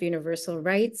structuring of universal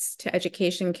rights to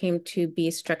education came to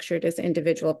be structured as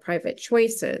individual private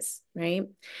choices, right?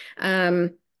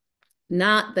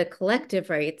 Not the collective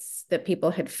rights that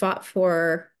people had fought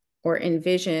for or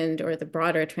envisioned, or the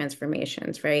broader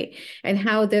transformations, right? And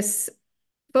how this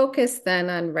focus then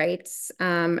on rights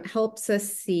helps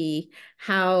us see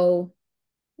how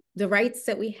the rights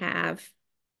that we have,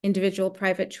 individual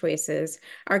private choices,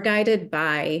 are guided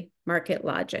by market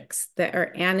logics that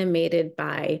are animated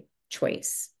by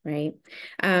choice, right?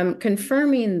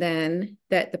 Confirming then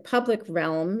that the public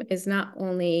realm is not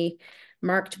only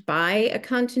marked by a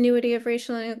continuity of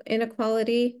racial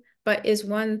inequality, but is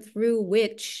one through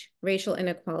which racial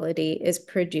inequality is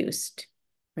produced,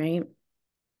 right?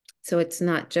 So it's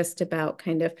not just about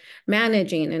kind of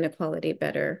managing inequality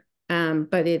better,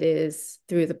 but it is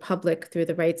through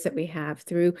the rights that we have,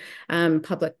 through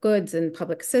public goods and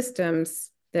public systems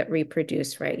that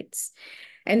reproduce rights.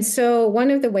 And so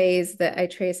one of the ways that I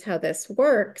trace how this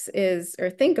works is, or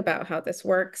think about how this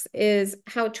works, is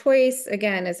how choice,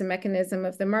 again, as a mechanism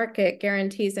of the market,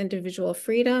 guarantees individual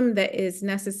freedom that is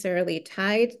necessarily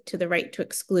tied to the right to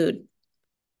exclude.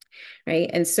 Right.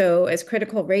 And so as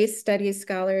critical race studies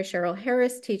scholar Cheryl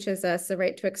Harris teaches us, the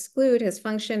right to exclude has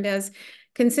functioned as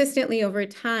consistently over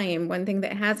time. One thing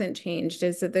that hasn't changed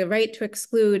is that the right to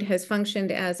exclude has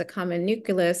functioned as a common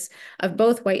nucleus of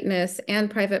both whiteness and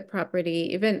private property,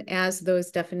 even as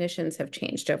those definitions have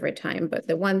changed over time. But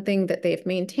the one thing that they've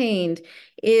maintained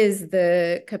is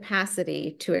the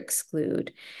capacity to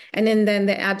exclude. And then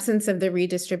the absence of the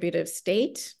redistributive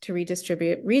state to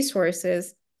redistribute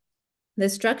resources, the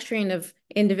structuring of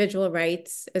individual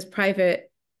rights as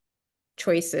private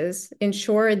choices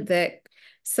ensured that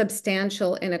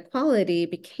substantial inequality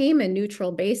became a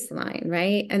neutral baseline,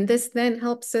 right? And this then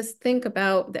helps us think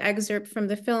about the excerpt from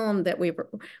the film that we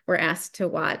were asked to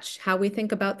watch, how we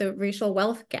think about the racial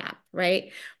wealth gap,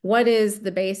 right? What is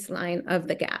the baseline of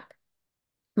the gap?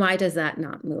 Why does that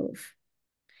not move?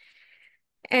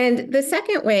 And the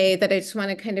second way that I just want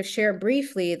to kind of share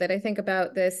briefly that I think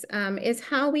about this is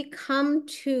how we come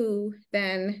to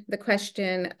then the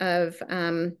question of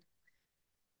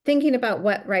thinking about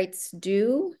what rights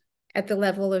do at the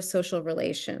level of social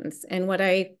relations, and what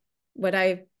I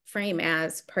frame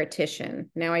as partition.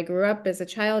 Now, I grew up as a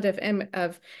child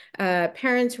of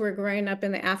parents who were growing up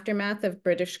in the aftermath of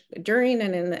during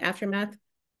and in the aftermath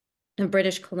of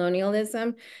British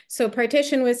colonialism. So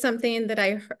partition was something that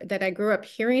I grew up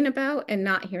hearing about and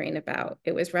not hearing about.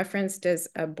 It was referenced as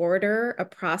a border, a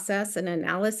process, an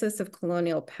analysis of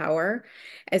colonial power,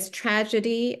 as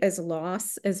tragedy, as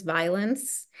loss, as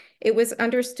violence. It was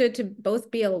understood to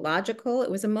both be illogical. It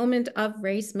was a moment of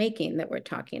race making that we're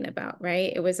talking about,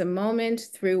 right? It was a moment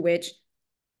through which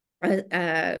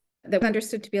that was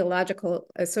understood to be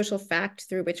a social fact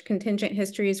through which contingent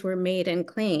histories were made and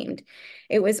claimed.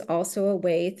 It was also a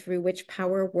way through which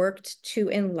power worked to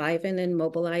enliven and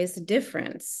mobilize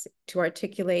difference, to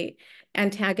articulate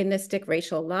antagonistic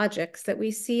racial logics that we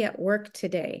see at work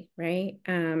today, right?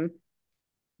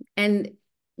 And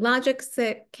logics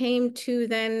that came to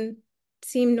then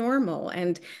seem normal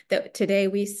and that today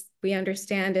we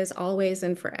understand as always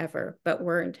and forever, but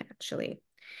weren't actually.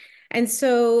 And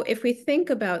so if we think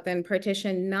about then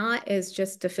partition not as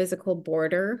just a physical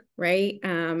border, right,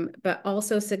 but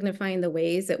also signifying the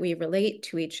ways that we relate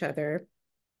to each other,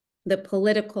 the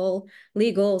political,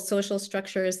 legal, social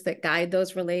structures that guide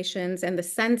those relations and the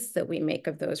sense that we make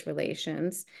of those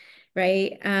relations,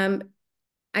 right?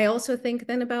 I also think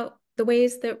then about the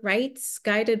ways that rights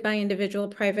guided by individual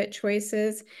private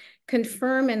choices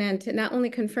confirm and not only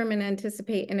confirm and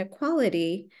anticipate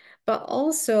inequality, but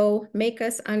also make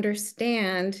us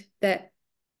understand that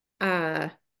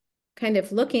kind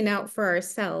of looking out for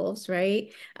ourselves,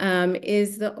 right,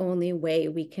 is the only way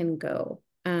we can go.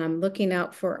 Looking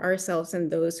out for ourselves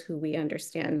and those who we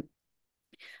understand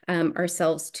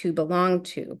ourselves to belong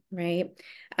to, right?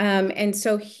 And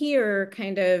so here,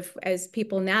 kind of as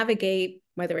people navigate,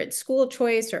 whether it's school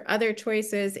choice or other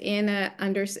choices in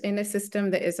a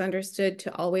system that is understood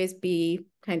to always be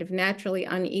kind of naturally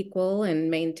unequal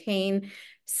and maintain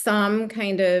some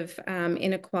kind of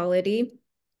inequality,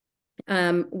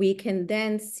 we can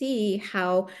then see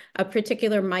how a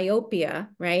particular myopia,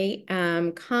 right,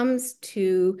 comes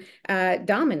to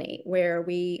dominate, where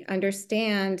we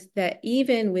understand that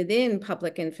even within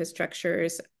public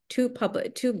infrastructures, two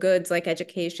goods like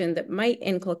education that might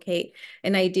inculcate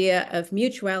an idea of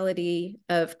mutuality,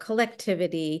 of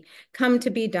collectivity, come to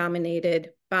be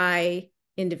dominated by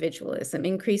individualism,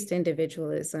 increased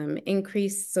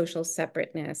social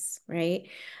separateness, right?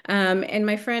 And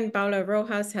my friend Paula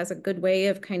Rojas has a good way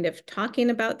of kind of talking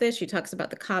about this. She talks about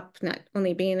the cop not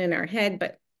only being in our head,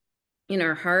 but in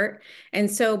our heart.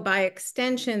 And so by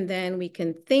extension, then we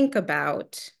can think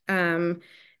about the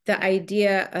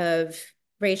idea of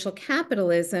racial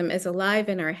capitalism as alive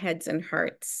in our heads and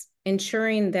hearts,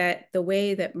 ensuring that the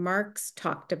way that Marx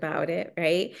talked about it,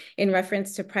 right, in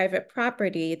reference to private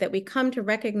property, that we come to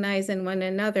recognize in one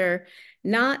another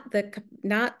not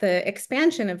the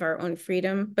expansion of our own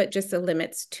freedom, but just the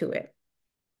limits to it,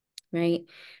 right?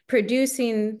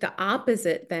 Producing the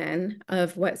opposite then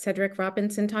of what Cedric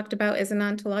Robinson talked about as an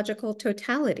ontological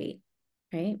totality,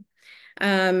 right?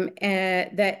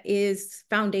 That is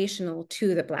foundational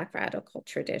to the Black radical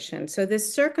tradition. So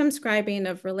this circumscribing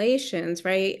of relations,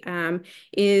 right,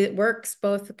 it works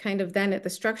both kind of then at the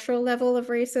structural level of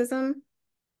racism,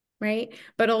 right,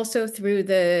 but also through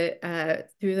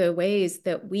the ways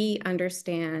that we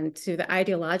understand, through the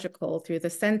ideological, through the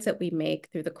sense that we make,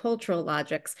 through the cultural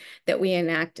logics that we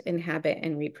enact, inhabit,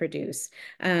 and reproduce.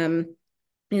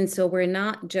 And so we're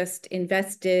not just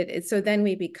invested, so then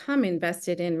we become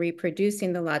invested in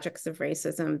reproducing the logics of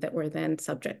racism that we're then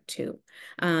subject to,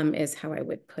 is how I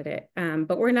would put it.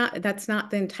 But that's not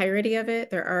the entirety of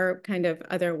it. There are kind of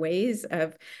other ways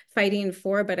of fighting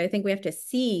for, but I think we have to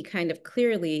see kind of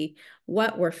clearly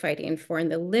what we're fighting for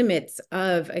and the limits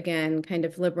of, again, kind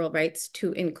of liberal rights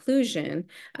to inclusion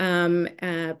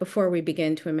before we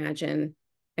begin to imagine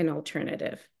an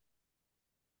alternative.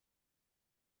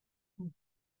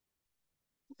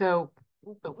 So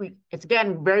it's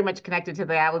again very much connected to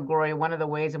the allegory. One of the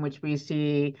ways in which we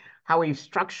see how we've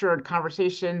structured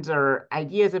conversations or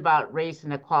ideas about race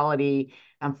and equality,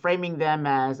 framing them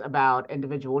as about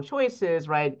individual choices,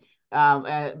 right,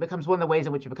 becomes one of the ways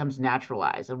in which it becomes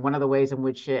naturalized, and one of the ways in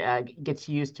which it gets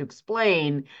used to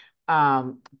explain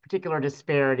particular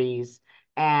disparities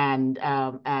and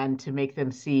to make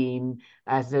them seem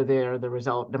as though they're the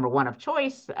result, number one, of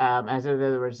choice, as though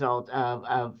they're the result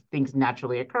of things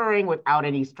naturally occurring without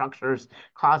any structures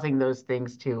causing those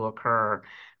things to occur.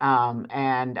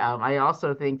 I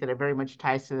also think that it very much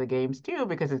ties to the games too,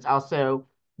 because it's also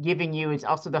it's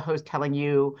also the host telling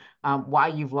you why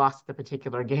you've lost the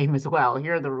particular game as well.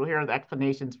 Here are the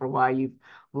explanations for why you've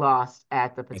lost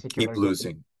at the particular keep game.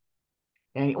 losing.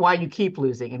 And why you keep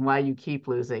losing and why you keep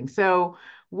losing. So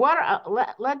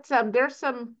there's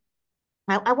some,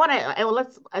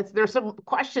 there's some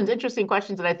questions, interesting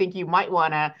questions that I think you might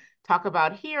want to talk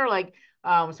about here. Like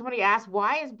somebody asked,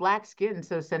 why is Black skin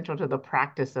so central to the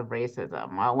practice of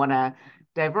racism? I want to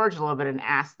diverge a little bit and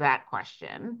ask that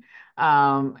question.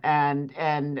 Another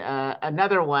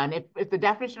one, if the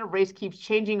definition of race keeps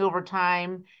changing over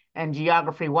time and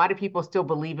geography, why do people still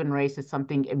believe in race as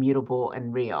something immutable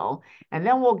and real? And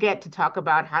then we'll get to talk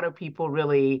about how do people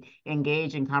really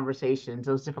engage in conversations,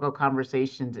 those difficult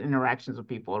conversations, interactions with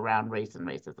people around race and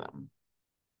racism.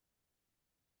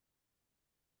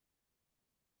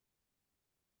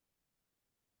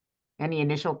 Any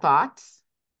initial thoughts?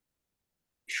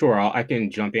 Sure, I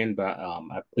can jump in, but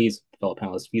please, fellow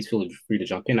panelists, please feel free to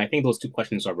jump in. I think those two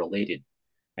questions are related.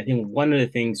 I think one of the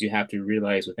things you have to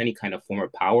realize with any kind of form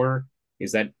of power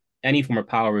is that any form of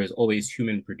power is always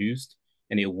human produced,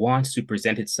 and it wants to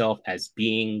present itself as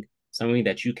being something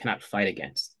that you cannot fight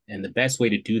against. And the best way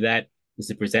to do that is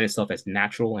to present itself as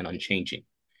natural and unchanging.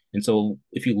 And so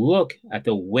if you look at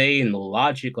the way and the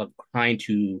logic of trying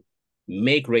to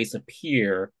make race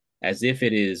appear as if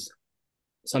it is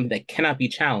something that cannot be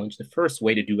challenged, the first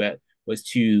way to do that was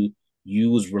to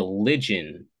use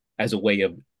religion as a way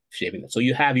of shaping it. So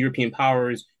you have European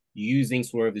powers using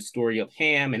sort of the story of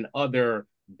Ham and other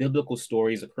biblical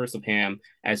stories, the curse of Ham,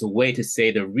 as a way to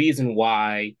say the reason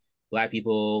why Black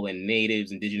people and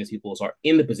natives, indigenous peoples are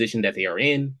in the position that they are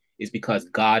in is because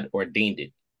God ordained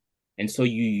it. And so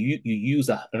you use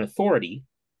an authority,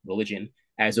 religion,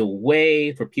 as a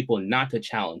way for people not to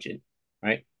challenge it,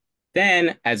 right?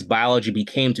 Then, as biology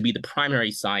became to be the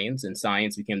primary science and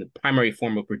science became the primary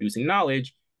form of producing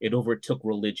knowledge, it overtook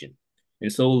religion. And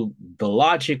so the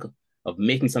logic of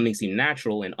making something seem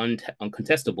natural and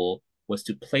uncontestable was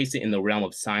to place it in the realm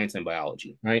of science and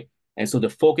biology, right? And so the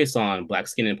focus on Black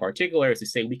skin in particular is to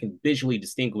say we can visually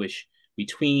distinguish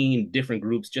between different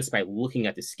groups just by looking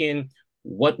at the skin.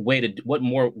 What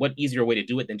easier way to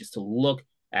do it than just to look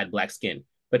at Black skin?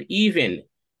 But even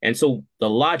and so the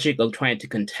logic of trying to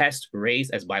contest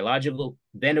race as biological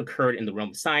then occurred in the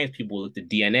realm of science. People looked at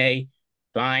DNA,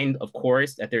 find, of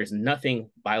course, that there's nothing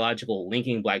biological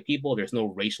linking Black people. There's no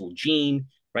racial gene,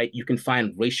 right? You can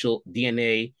find racial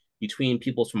DNA between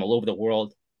peoples from all over the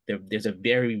world. There's a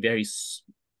very, very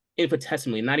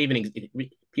infinitesimally, not even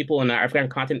people in the African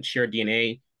continent share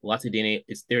DNA, lots of DNA.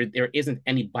 There isn't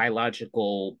any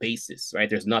biological basis, right?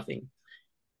 There's nothing.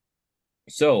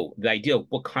 So the idea of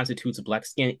what constitutes a Black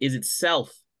skin is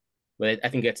itself, but I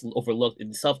think that's overlooked,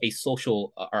 itself a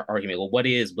social argument. Well, what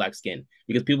is Black skin?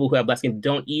 Because people who have Black skin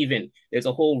don't even, there's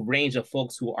a whole range of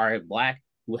folks who are Black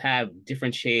who have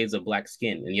different shades of Black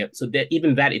skin. And yet, so that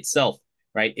even that itself,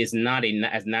 right, is not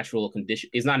as natural condition,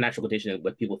 is not a natural condition as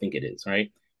what people think it is,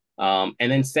 right? And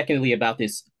then secondly, about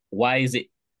this, why is it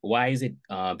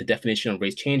the definition of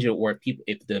race changing, or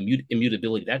if the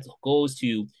immutability, that goes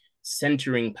to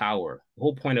centering power. The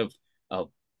whole point of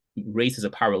race as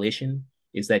a power relation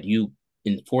is that you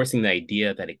enforcing the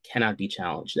idea that it cannot be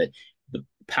challenged, that the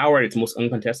power at its most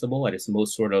uncontestable, at its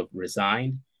most sort of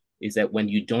resigned, is that when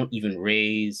you don't even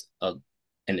raise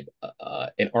an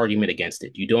argument against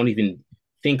it, you don't even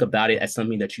think about it as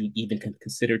something that you even can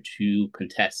consider to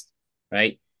contest,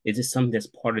 right? It is something that's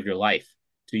part of your life.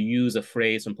 To use a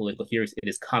phrase from political theories, it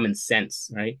is common sense,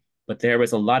 right? But there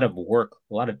was a lot of work,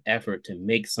 a lot of effort to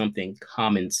make something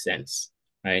common sense,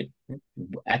 right?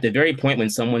 At the very point when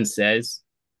someone says,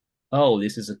 oh,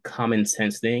 this is a common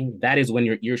sense thing, that is when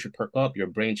your ears should perk up, your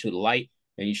brain should light,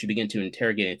 and you should begin to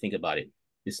interrogate and think about it.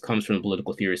 This comes from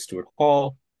political theorist Stuart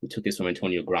Hall, who took this from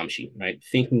Antonio Gramsci, right?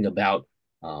 Thinking about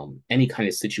any kind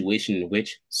of situation in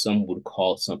which some would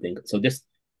call something. So this,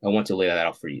 I want to lay that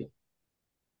out for you.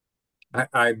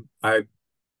 I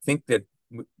think that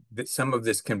some of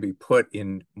this can be put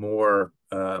in more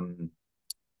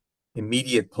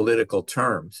immediate political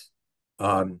terms.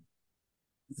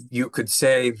 You could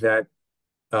say that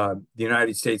the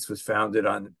United States was founded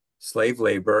on slave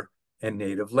labor and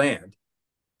native land.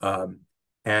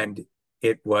 And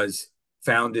it was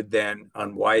founded then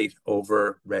on white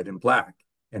over red and Black.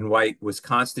 And white was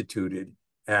constituted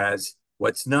as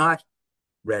what's not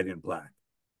red and Black.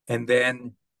 And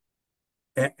then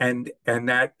and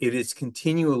that it is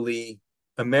continually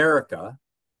America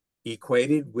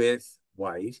equated with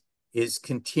white is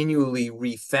continually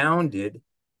refounded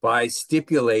by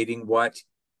stipulating what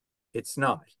it's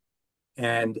not.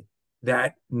 And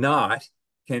that not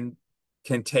can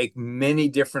take many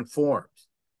different forms.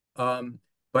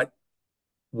 But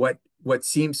what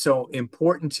seems so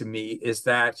important to me is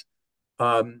that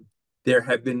there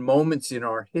have been moments in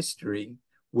our history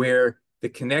where the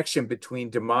connection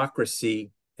between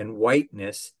democracy and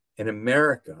whiteness in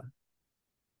America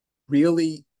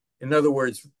really, in other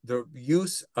words, the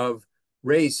use of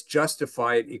race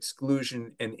justified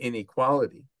exclusion and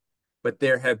inequality. But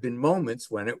there have been moments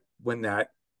when that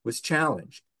was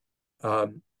challenged.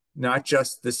 Not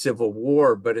just the Civil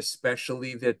War, but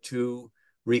especially the two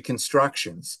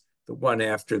reconstructions, the one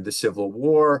after the Civil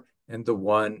War and the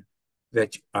one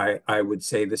that I would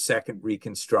say the second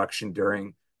Reconstruction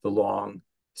during the long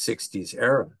 60s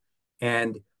era.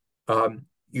 And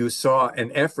you saw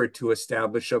an effort to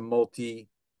establish a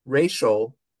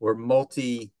multiracial or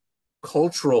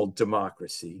multicultural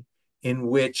democracy in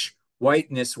which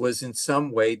whiteness was in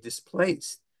some way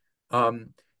displaced.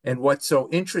 And what's so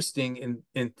interesting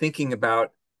in thinking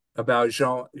about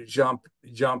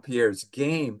Jean-Pierre's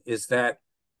game is that,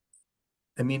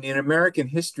 I mean, in American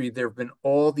history, there have been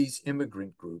all these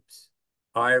immigrant groups,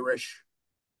 Irish,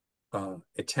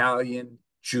 Italian,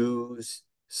 Jews,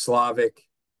 Slavic,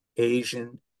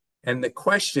 Asian. And the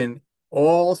question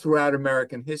all throughout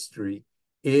American history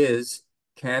is,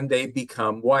 can they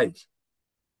become white?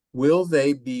 Will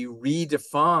they be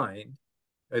redefined?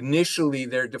 Initially,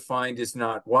 they're defined as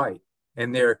not white,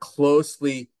 and they're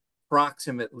closely,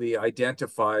 proximately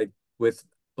identified with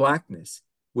blackness,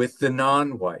 with the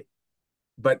non-white.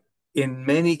 But in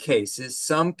many cases,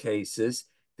 some cases,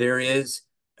 there is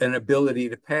an ability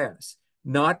to pass,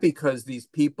 not because these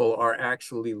people are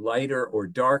actually lighter or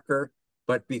darker,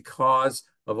 but because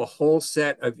of a whole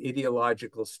set of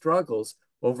ideological struggles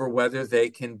over whether they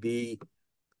can be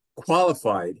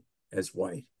qualified as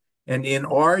white. And in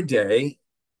our day,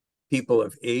 people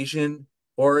of Asian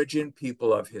origin,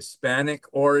 people of Hispanic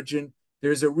origin,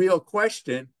 there's a real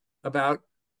question about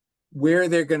where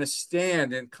they're going to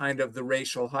stand in kind of the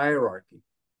racial hierarchy.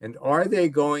 And are they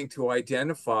going to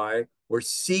identify or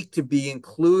seek to be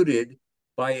included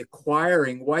by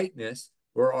acquiring whiteness,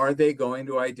 or are they going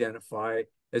to identify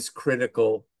as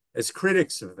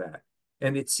critics of that?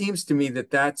 And it seems to me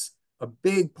that that's a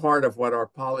big part of what our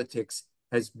politics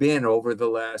has been over the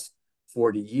last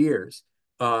 40 years,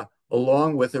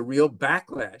 along with a real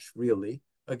backlash, really,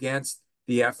 against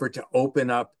the effort to open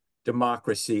up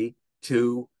democracy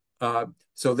to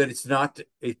so that it's not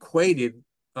equated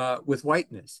with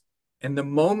whiteness. And the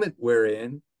moment we're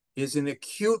in is an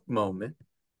acute moment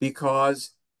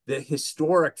because the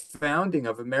historic founding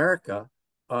of America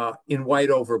in white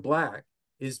over black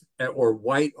is, or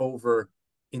white over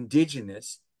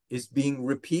indigenous, is being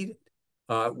repeated.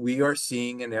 We are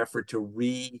seeing an effort to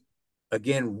renew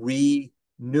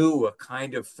a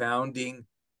kind of founding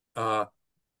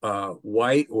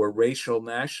white or racial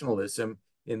nationalism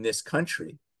in this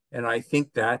country. And I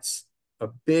think that's a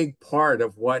big part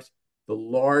of what the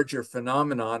larger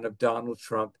phenomenon of Donald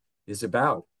Trump is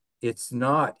about. He's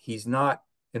not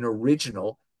an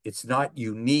original. It's not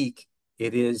unique.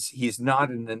 He's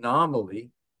not an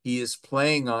anomaly. He is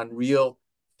playing on real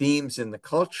themes in the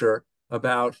culture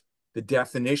about the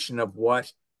definition of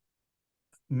what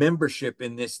membership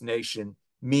in this nation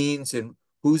means and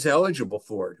who's eligible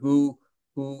for it, who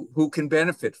can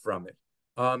benefit from it.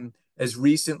 As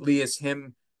recently as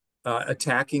him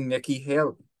attacking Nikki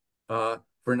Haley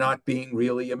for not being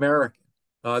really American,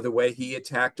 the way he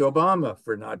attacked Obama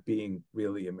for not being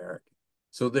really American.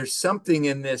 So there's something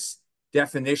in this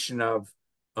definition of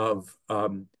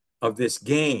this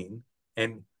game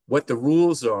and what the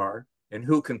rules are and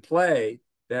who can play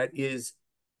that is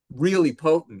really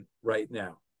potent right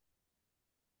now.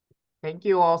 Thank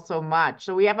you all so much.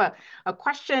 So we have a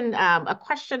question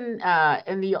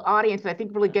in the audience that I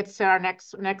think really gets to our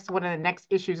next one of the next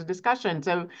issues of discussion.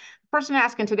 So the person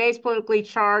asking, today's politically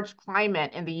charged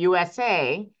climate in the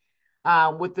USA,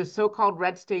 with the so-called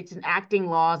red states enacting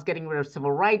laws, getting rid of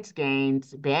civil rights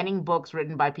gains, banning books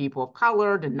written by people of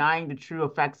color, denying the true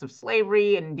effects of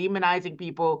slavery, and demonizing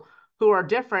people who are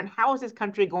different, how is this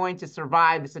country going to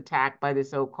survive this attack by the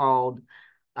so-called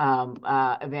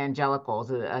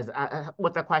evangelicals, as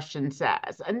what the question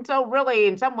says? And so really,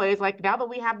 in some ways, like now that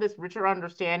we have this richer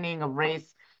understanding of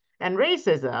race and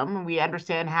racism, we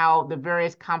understand how the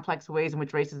various complex ways in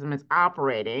which racism is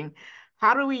operating,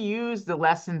 how do we use the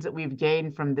lessons that we've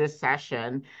gained from this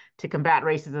session to combat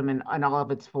racism in all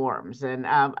of its forms? And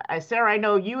Sarah, I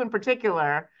know you in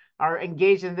particular are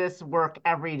engaged in this work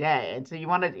every day. And so you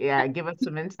want to give us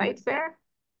some insights there?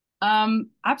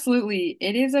 Absolutely.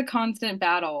 It is a constant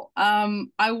battle.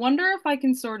 I wonder if I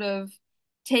can sort of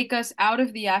take us out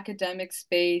of the academic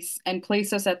space and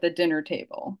place us at the dinner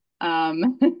table.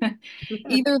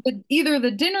 Either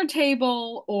the dinner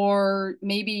table or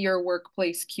maybe your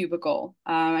workplace cubicle.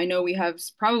 I know we have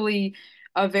probably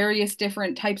various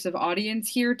different types of audience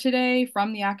here today,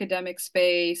 from the academic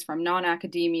space, from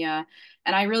non-academia,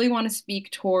 and I really want to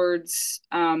speak towards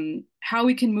how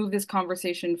we can move this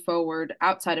conversation forward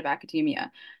outside of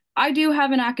academia. I do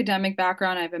have an academic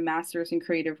background. I have a master's in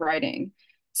creative writing.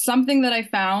 Something that I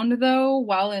found, though,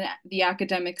 while in the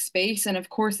academic space, and of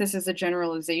course this is a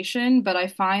generalization, but I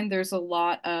find there's a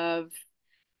lot of,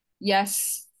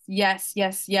 yes, yes,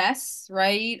 yes, yes,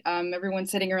 right? Everyone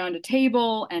sitting around a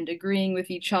table and agreeing with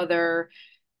each other.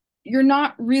 You're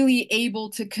not really able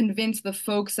to convince the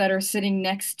folks that are sitting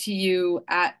next to you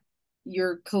at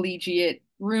your collegiate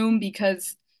room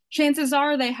because chances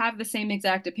are they have the same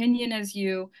exact opinion as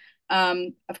you.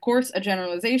 Of course, a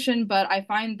generalization, but I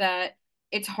find that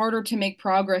it's harder to make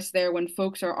progress there when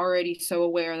folks are already so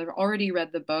aware, they've already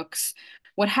read the books.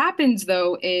 What happens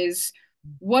though is,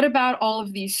 what about all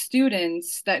of these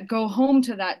students that go home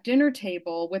to that dinner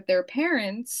table with their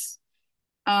parents?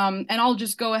 And I'll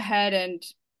just go ahead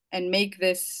and make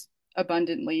this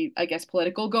abundantly, I guess,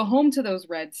 political. Go home to those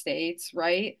red states,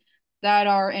 right, that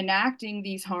are enacting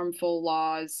these harmful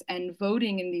laws and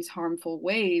voting in these harmful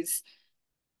ways.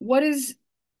 What is,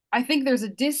 I think there's a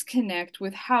disconnect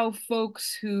with how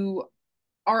folks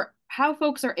are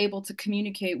able to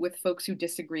communicate with folks who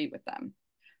disagree with them,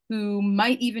 who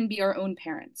might even be our own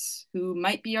parents, who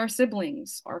might be our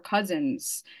siblings, our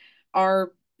cousins,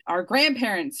 our our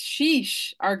grandparents,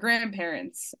 sheesh, our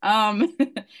grandparents.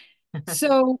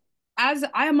 So as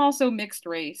I am also mixed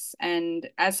race, and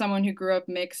as someone who grew up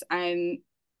mixed,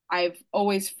 I've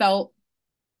always felt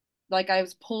like I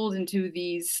was pulled into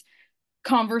these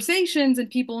conversations and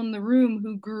people in the room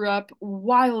who grew up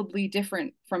wildly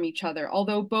different from each other,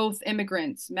 although both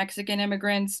immigrants, Mexican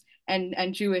immigrants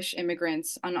and Jewish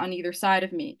immigrants on either side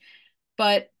of me,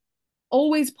 but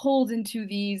always pulled into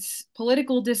these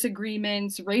political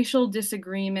disagreements, racial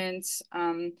disagreements.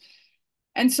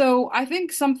 And so I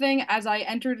think something as I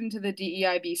entered into the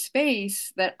DEIB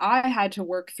space that I had to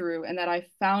work through and that I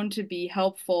found to be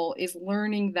helpful is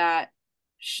learning that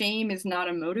shame is not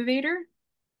a motivator.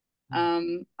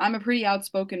 I'm a pretty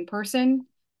outspoken person.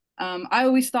 I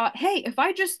always thought, hey, if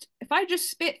I just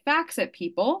spit facts at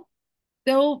people,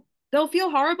 they'll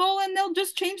feel horrible and they'll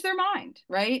just change their mind,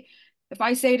 right? If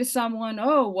I say to someone,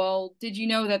 "Oh, well, did you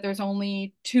know that there's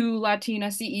only two Latina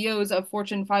CEOs of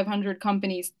Fortune 500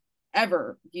 companies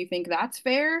ever? Do you think that's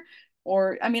fair?"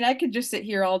 Or, I mean, I could just sit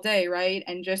here all day, right?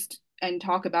 And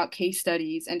talk about case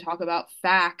studies and talk about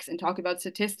facts and talk about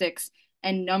statistics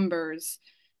and numbers.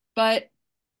 But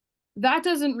that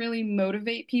doesn't really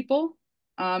motivate people,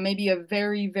 maybe a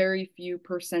very, very few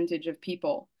percentage of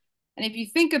people. And if you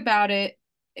think about it,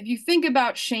 if you think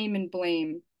about shame and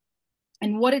blame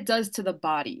and what it does to the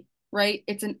body, right?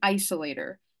 It's an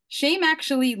isolator. Shame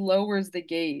actually lowers the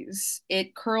gaze.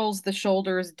 It curls the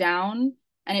shoulders down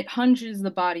and it hunches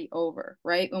the body over,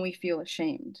 right? When we feel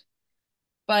ashamed.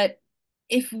 But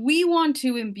if we want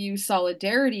to imbue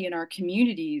solidarity in our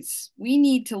communities, we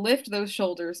need to lift those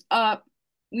shoulders up.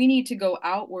 We need to go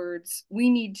outwards.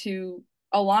 We need to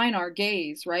align our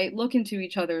gaze, right? Look into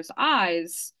each other's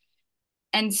eyes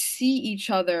and see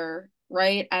each other,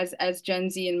 right? As Gen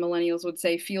Z and millennials would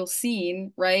say, feel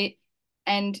seen, right?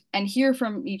 And hear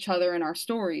from each other in our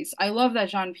stories. I love that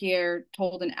Jean-Pierre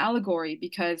told an allegory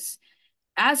because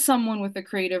as someone with a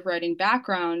creative writing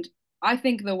background, I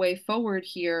think the way forward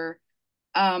here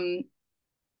um,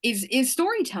 is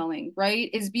storytelling, right?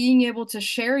 Is being able to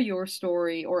share your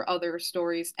story or other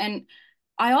stories. And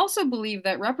I also believe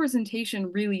that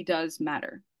representation really does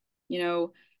matter. You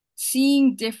know,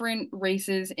 seeing different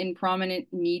races in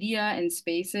prominent media and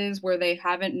spaces where they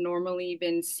haven't normally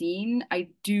been seen, I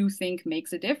do think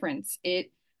makes a difference.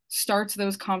 It starts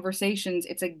those conversations.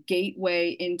 It's a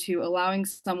gateway into allowing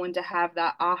someone to have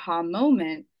that aha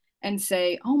moment and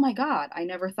say, "Oh my God, I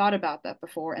never thought about that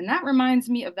before." And that reminds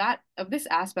me of this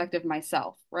aspect of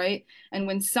myself, right? And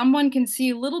when someone can see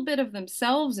a little bit of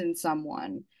themselves in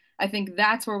someone, I think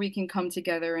that's where we can come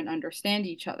together and understand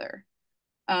each other.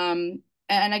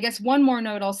 And I guess one more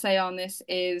note I'll say on this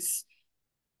is,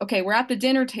 okay, we're at the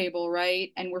dinner table,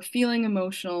 right? And we're feeling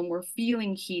emotional and we're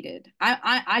feeling heated.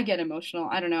 I get emotional.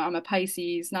 I don't know. I'm a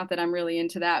Pisces, not that I'm really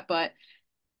into that, but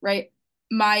right,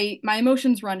 my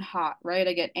emotions run hot, right?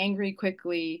 I get angry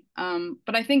quickly.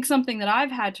 But I think something that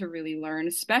I've had to really learn,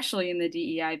 especially in the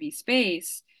DEIB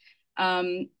space,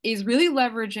 is really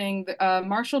leveraging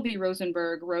Marshall B.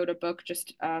 Rosenberg wrote a book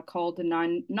just called the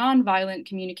Nonviolent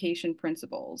Communication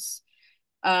Principles,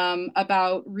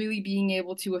 about really being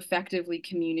able to effectively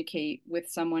communicate with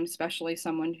someone, especially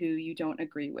someone who you don't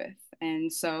agree with.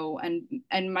 And so,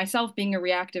 and myself being a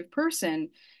reactive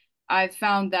person, I've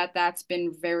found that that's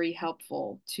been very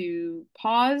helpful to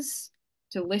pause,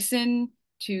 to listen,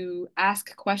 to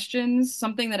ask questions,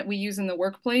 something that we use in the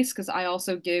workplace, because I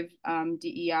also give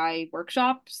DEI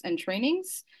workshops and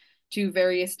trainings to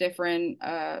various different,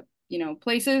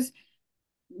 places.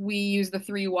 we use the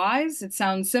three whys. It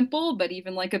sounds simple, but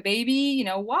even like a baby, you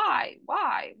know, why,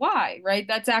 right?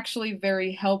 That's actually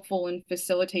very helpful in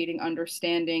facilitating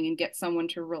understanding and get someone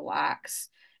to relax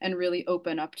and really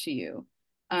open up to you.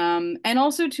 And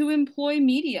also to employ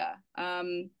media.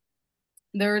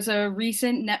 There's a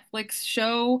recent Netflix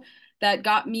show that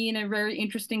got me in a very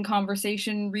interesting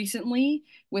conversation recently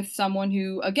with someone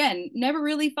who, again, never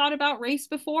really thought about race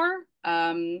before.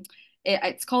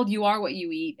 It's called You Are What You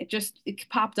Eat. It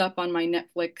popped up on my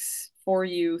Netflix For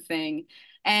You thing.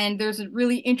 And there's a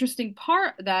really interesting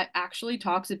part that actually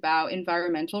talks about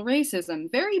environmental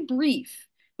racism. Very brief,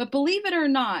 but believe it or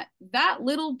not, that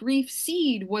little brief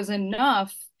seed was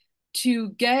enough to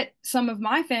get some of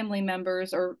my family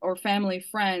members or family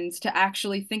friends to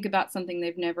actually think about something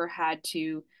they've never had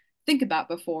to think about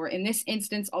before. In this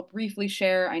instance, I'll briefly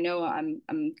share, I know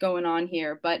I'm going on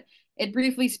here, but it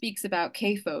briefly speaks about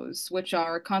CAFOs, which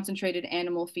are concentrated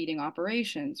animal feeding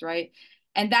operations, right?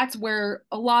 And that's where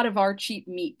a lot of our cheap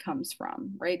meat comes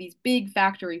from, right? These big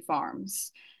factory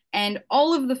farms. And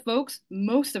all of the folks,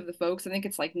 most of the folks, I think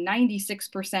it's like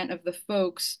 96% of the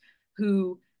folks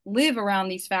who live around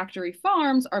these factory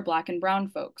farms are Black and brown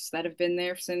folks that have been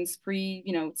there since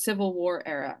Civil War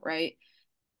era, right?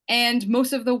 And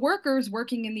most of the workers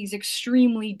working in these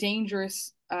extremely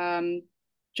dangerous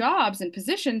jobs and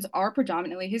positions are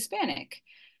predominantly Hispanic.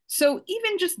 So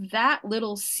even just that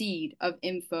little seed of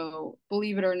info,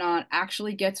 believe it or not,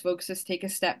 actually gets folks to take a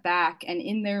step back, and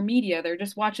in their media, they're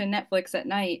just watching Netflix at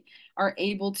night, are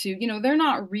able to, they're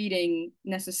not reading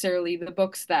necessarily the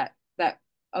books that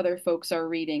other folks are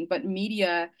reading, but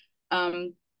media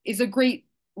is a great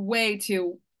way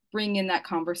to bring in that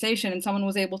conversation. And someone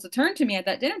was able to turn to me at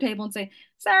that dinner table and say,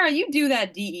 Sarah, you do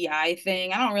that DEI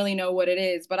thing. I don't really know what it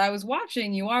is, but I was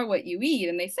watching You Are What You Eat,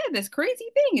 and they said this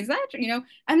crazy thing. Is that,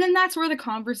 and then that's where the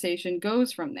conversation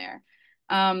goes from there.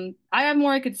 I have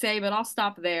more I could say, but I'll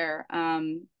stop there.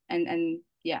 And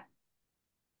yeah.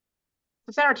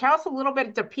 Sarah, tell us a little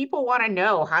bit. Do people want to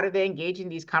know, how do they engage in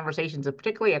these conversations,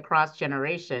 particularly across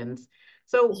generations?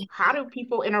 So how do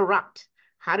people interrupt?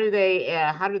 How do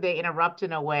they interrupt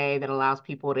in a way that allows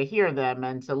people to hear them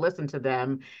and to listen to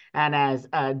them? And as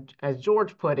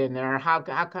George put in there, how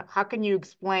can you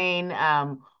explain?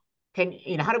 How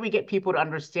do we get people to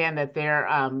understand that they're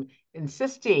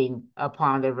insisting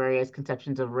upon their various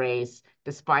conceptions of race,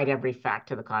 despite every fact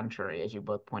to the contrary, as you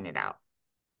both pointed out?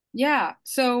 Yeah.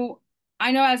 So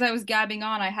I know as I was gabbing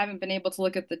on, I haven't been able to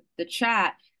look at the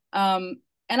chat.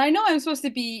 And I know I'm supposed to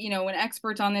be, an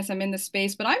expert on this. I'm in the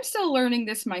space, but I'm still learning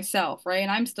this myself, right?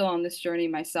 And I'm still on this journey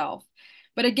myself.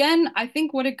 But again, I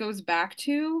think what it goes back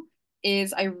to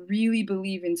is I really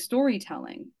believe in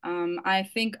storytelling. I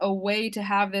think a way to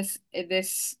have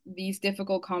these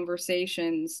difficult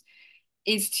conversations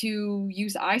is to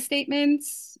use I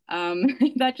statements.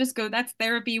 That's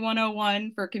therapy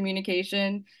 101 for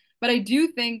communication. But I do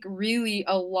think really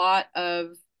a lot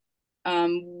of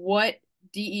what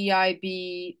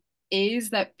DEIB is,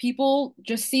 that people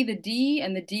just see the D,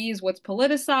 and the D is what's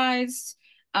politicized.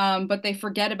 But they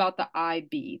forget about the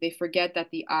IB. They forget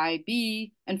that the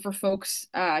IB, and for folks,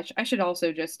 I should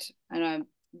also just,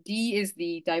 D is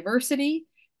the diversity,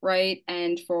 right?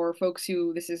 And for folks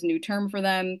who this is a new term for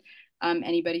them,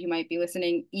 anybody who might be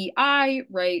listening, EI,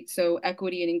 right? So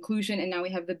equity and inclusion. And now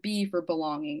we have the B for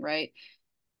belonging, right?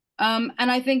 And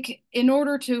I think in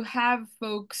order to have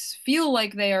folks feel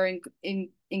like they are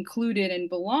included and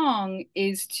belong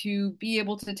is to be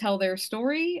able to tell their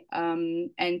story,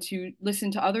 and to listen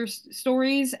to other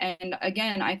stories. And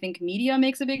again, I think media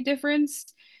makes a big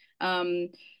difference. I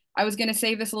was going to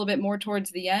save this a little bit more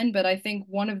towards the end, but I think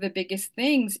one of the biggest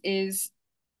things is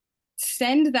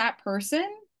send that person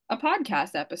a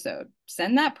podcast episode,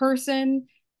 send that person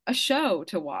a show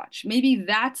to watch. Maybe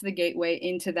that's the gateway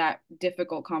into that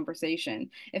difficult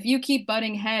conversation. If you keep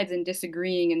butting heads and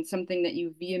disagreeing in something that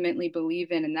you vehemently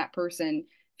believe in, and that person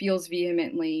feels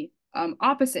vehemently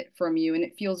opposite from you, and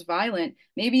it feels violent,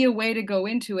 maybe a way to go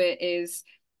into it is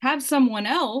have someone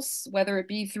else, whether it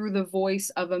be through the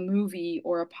voice of a movie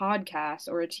or a podcast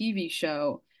or a TV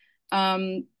show,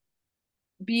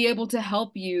 be able to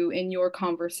help you in your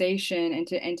conversation,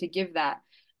 and to give that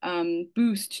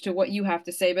boost to what you have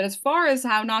to say. But as far as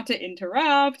how not to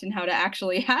interrupt and how to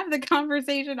actually have the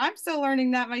conversation, I'm still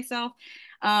learning that myself.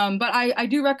 But I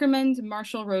do recommend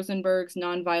Marshall Rosenberg's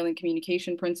Nonviolent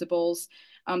Communication Principles.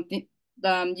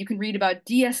 You can read about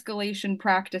de-escalation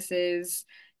practices,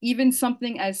 even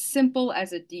something as simple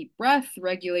as a deep breath,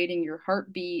 regulating your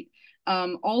heartbeat.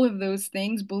 All of those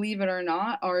things, believe it or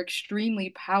not, are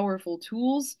extremely powerful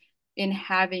tools in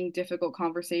having difficult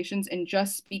conversations and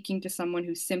just speaking to someone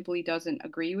who simply doesn't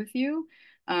agree with you.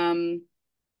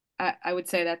 I would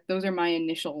say that those are my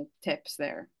initial tips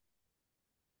there.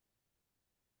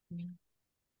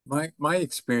 My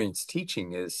experience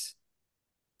teaching is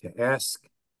to ask.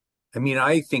 I mean,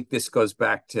 I think this goes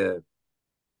back to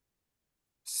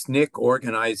SNCC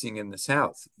organizing in the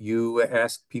South. You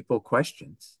ask people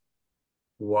questions.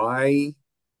 Why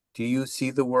do you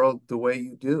see the world the way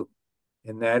you do?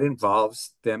 And that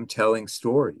involves them telling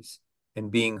stories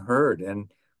and being heard.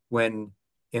 And when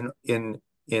in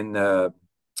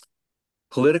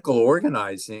political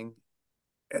organizing,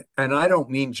 and I don't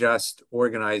mean just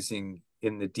organizing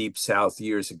in the Deep South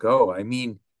years ago, I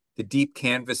mean the deep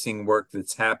canvassing work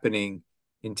that's happening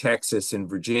in Texas and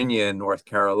Virginia and North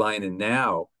Carolina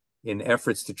now in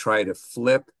efforts to try to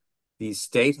flip these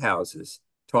state houses,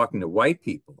 talking to white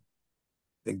people.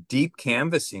 The deep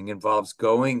canvassing involves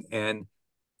going and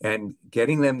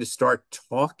getting them to start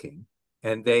talking,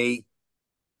 and they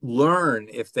learn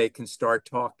if they can start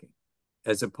talking,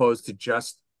 as opposed to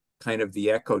just kind of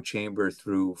the echo chamber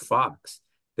through Fox.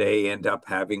 They end up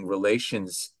having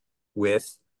relations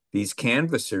with these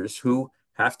canvassers who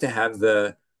have to have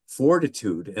the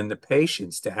fortitude and the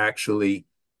patience to actually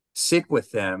sit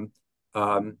with them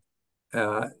um,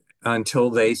 uh, until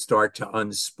they start to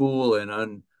unspool and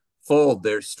unfold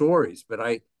their stories. But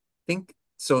I think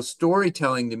so.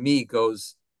 Storytelling to me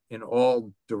goes in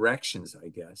all directions, I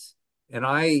guess. And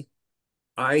I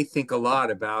think a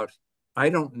lot about, I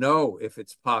don't know if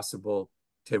it's possible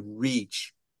to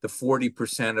reach the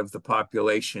 40% of the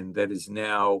population that is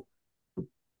now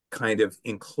kind of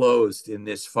enclosed in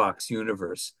this Fox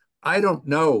universe. I don't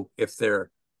know if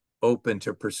they're open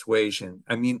to persuasion.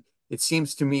 I mean, it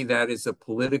seems to me that is a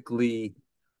politically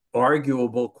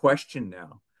arguable question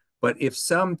now. But if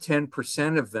some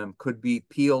 10% of them could be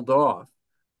peeled off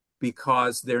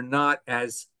because they're not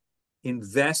as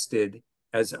invested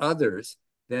as others,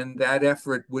 then that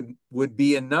effort would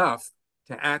be enough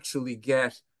to actually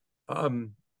get a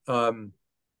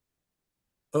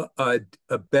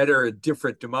better, a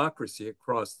different democracy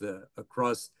across the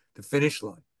finish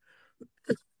line.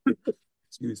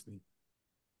 Excuse me.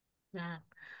 Yeah.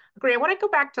 Great. I want to go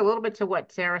back to a little bit to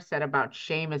what Sarah said about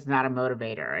shame is not a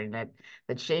motivator, and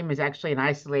that shame is actually an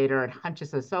isolator. It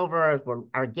hunches us over if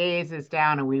our gaze is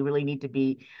down, and we really need to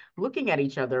be looking at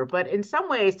each other. But in some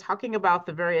ways, talking about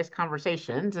the various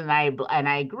conversations, and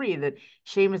I agree that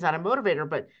shame is not a motivator,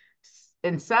 but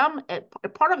in some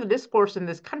part of the discourse in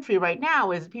this country right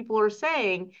now is people are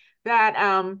saying that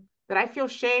that I feel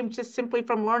shame just simply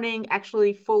from learning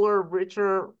actually fuller,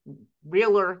 richer,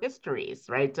 realer histories,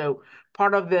 right? So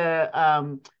part of the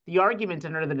argument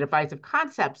under the divisive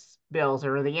concepts bills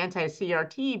or the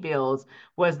anti-CRT bills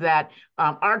was that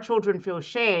our children feel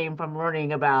shame from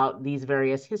learning about these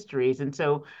various histories. And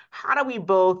so how do we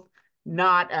both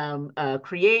not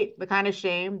create the kind of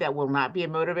shame that will not be a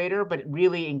motivator, but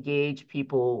really engage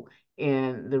people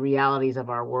in the realities of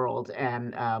our world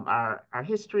and our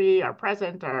history, our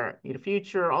present, our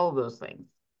future, all of those things?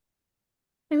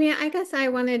 I mean, I guess I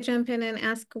want to jump in and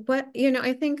ask what,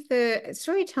 I think the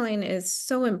storytelling is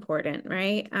so important,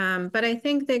 right? But I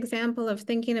think the example of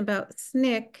thinking about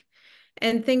SNCC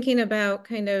and thinking about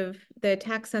kind of the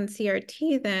attacks on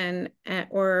CRT then,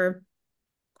 or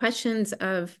questions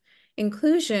of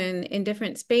inclusion in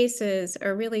different spaces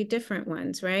are really different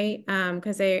ones, right?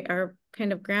 Because they are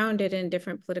kind of grounded in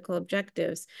different political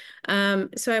objectives. So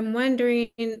I'm wondering,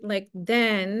 like,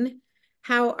 then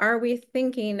how are we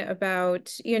thinking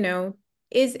about,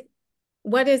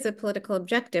 what is a political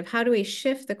objective? How do we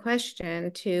shift the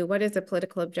question to what is the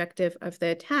political objective of the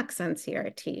attacks on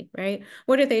CRT, right?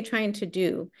 What are they trying to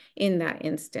do in that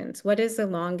instance? What is the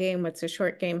long game? What's the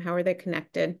short game? How are they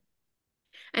connected?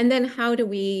 And then how do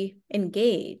we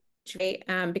engage,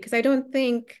 right? Because I don't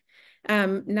think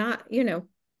not,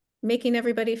 making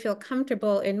everybody feel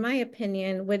comfortable, in my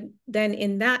opinion, would then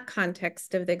in that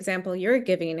context of the example you're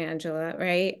giving, Angela,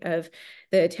 right, of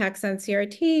the attacks on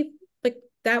CRT, like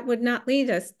that would not lead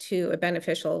us to a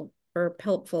beneficial or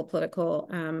helpful political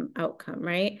outcome,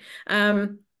 right?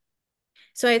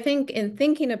 So I think in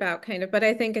thinking about but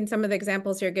I think in some of the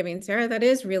examples you're giving, Sarah, that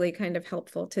is really kind of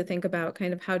helpful to think about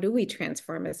kind of how do we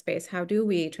transform a space? How do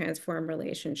we transform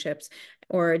relationships?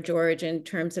 Or George, in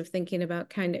terms of thinking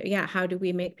about how do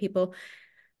we make people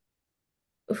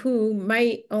who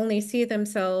might only see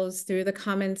themselves through the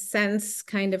common sense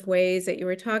kind of ways that you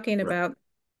were talking about,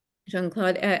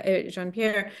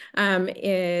 Jean-Pierre,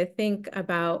 think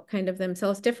about kind of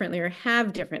themselves differently or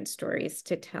have different stories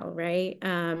to tell, right,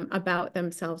 about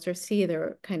themselves or see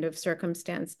their kind of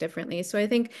circumstance differently. So I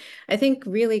think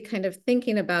really kind of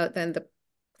thinking about then the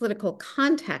political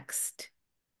context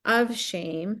of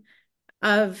shame,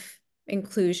 of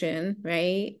inclusion,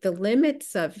 right? The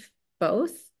limits of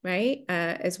both, right?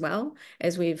 As well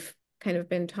as we've kind of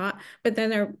been taught, but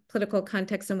then our political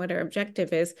context and what our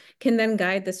objective is can then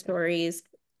guide the stories,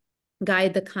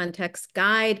 guide the context,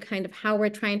 guide kind of how we're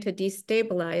trying to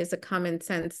destabilize a common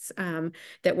sense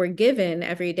that we're given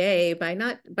every day by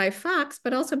not by Fox,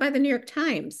 but also by the New York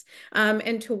Times.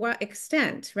 And to what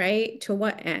extent, right? To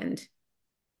what end?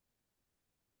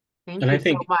 Thank you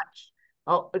so much.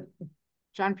 Oh,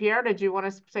 Jean-Pierre, did you want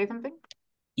to say something?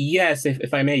 Yes,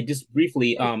 if I may, just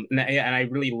briefly, and I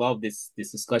really love this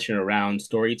discussion around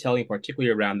storytelling, particularly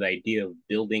around the idea of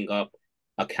building up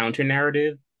a counter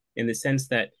narrative, in the sense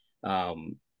that,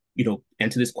 and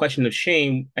to this question of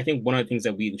shame, I think one of the things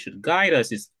that we should guide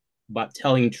us is about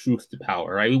telling truth to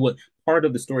power, right? Part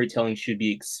of the storytelling should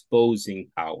be exposing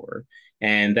power,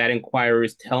 and that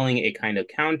requires telling a kind of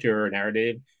counter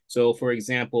narrative. So, for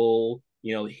example,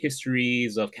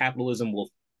 histories of capitalism will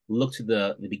look to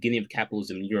the beginning of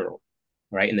capitalism in Europe,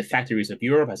 right? And the factories of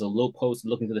Europe as a low post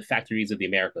looking to the factories of the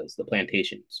Americas, the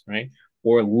plantations, right?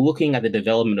 Or looking at the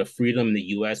development of freedom in the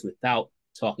US without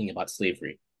talking about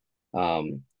slavery.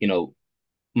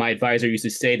 My advisor used to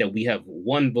say that we have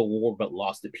won the war but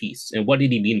lost the peace. And what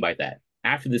did he mean by that?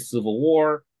 After the Civil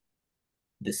War,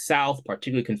 the South,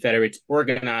 particularly Confederates,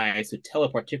 organized to tell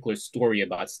a particular story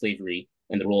about slavery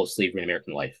and the role of slavery in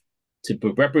American life, to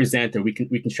represent the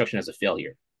Reconstruction as a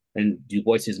failure. And Du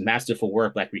Bois's masterful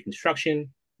work, Black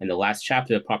Reconstruction, and the last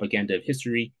chapter of Propaganda of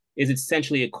History, is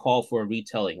essentially a call for a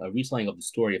retelling of the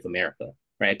story of America,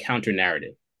 right? A counter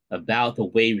narrative about the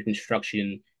way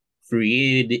Reconstruction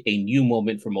created a new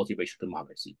moment for multiracial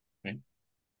democracy, right?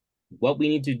 What we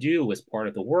need to do as part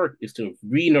of the work is to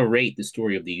re-narrate the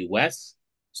story of the US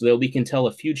so that we can tell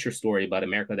a future story about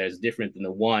America that is different than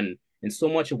the one, and so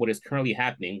much of what is currently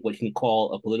happening, what you can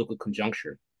call a political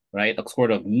conjuncture, right? A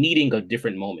sort of meeting of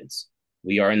different moments.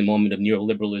 We are in the moment of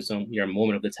neoliberalism. We are in a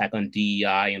moment of attack on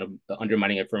DEI and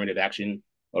undermining affirmative action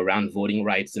around voting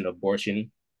rights and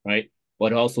abortion, right?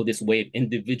 But also this way of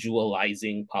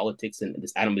individualizing politics and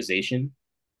this atomization,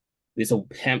 this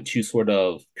attempt to sort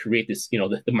of create this,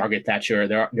 the Margaret Thatcher,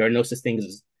 there are no such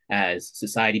things as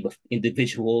society, but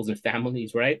individuals and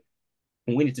families, right?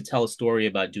 And we need to tell a story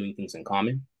about doing things in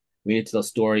common. We need to tell a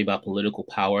story about political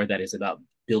power that is about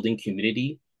building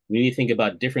community. We need to think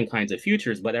about different kinds of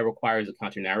futures, but that requires a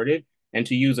counter narrative. And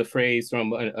to use a phrase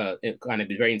from a kind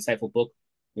of a very insightful book,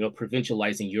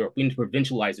 provincializing Europe. We need to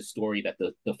provincialize the story that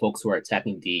the folks who are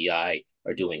attacking DEI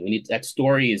are doing. That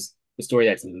story is the story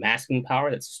that's masking power.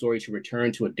 That's a story to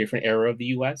return to a different era of the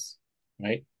US,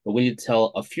 right? But we need to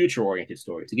tell a future-oriented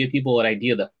story to give people an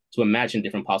idea to imagine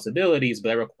different possibilities, but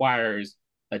that requires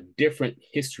a different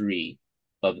history,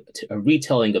 of a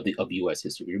retelling of US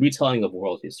history, a retelling of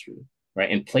world history,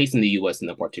 right? And placing the US in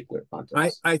a particular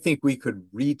context. I think we could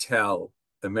retell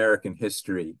American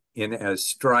history in as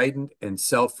strident and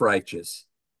self-righteous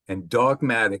and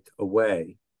dogmatic a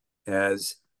way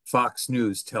as Fox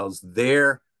News tells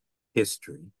their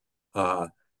history.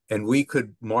 And we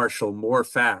could marshal more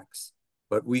facts,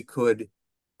 but we could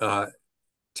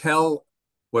tell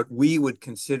what we would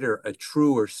consider a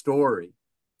truer story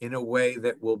in a way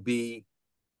that will be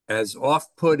as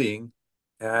off-putting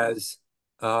as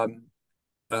a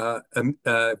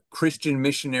Christian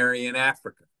missionary in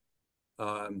Africa.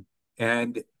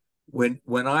 And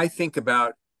when I think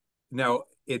about, now,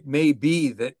 it may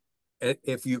be that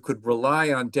if you could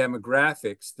rely on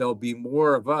demographics, there'll be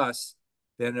more of us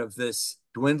than of this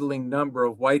dwindling number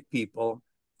of white people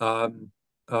in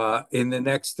the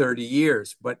next 30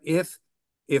 years. But if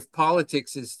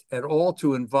politics is at all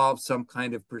to involve some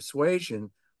kind of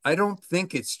persuasion, I don't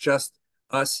think it's just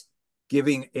us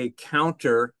giving a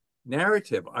counter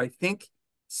narrative. I think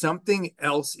something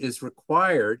else is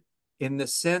required, in the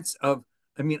sense of,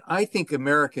 I think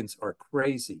Americans are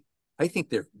crazy. I think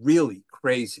they're really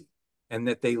crazy, and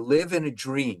that they live in a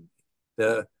dream.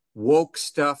 The woke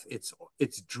stuff,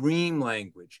 it's dream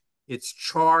language. It's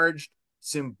charged,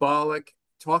 symbolic.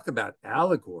 Talk about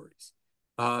allegories.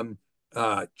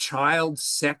 Child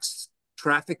sex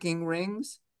trafficking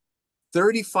rings.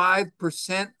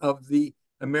 35% of the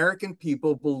American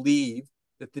people believe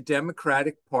that the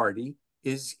Democratic Party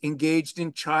is engaged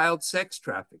in child sex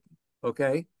trafficking.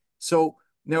 Okay, so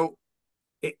now,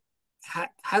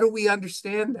 how do we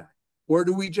understand that, or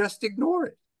do we just ignore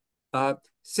it?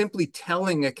 Simply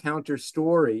telling a counter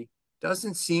story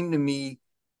doesn't seem to me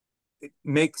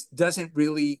doesn't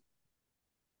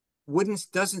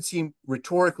seem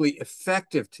rhetorically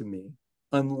effective to me,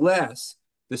 unless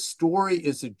the story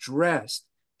is addressed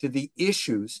to the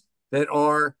issues that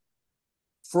are,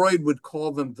 Freud would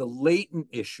call them the latent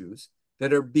issues,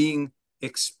 that are being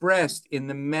expressed in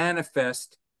the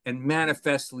manifest and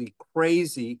manifestly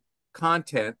crazy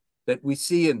content that we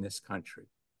see in this country.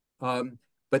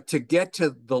 But to get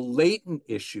to the latent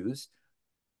issues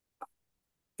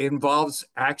involves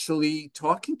actually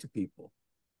talking to people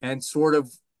and sort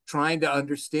of trying to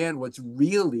understand what's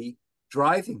really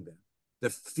driving them. The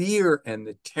fear and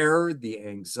the terror, the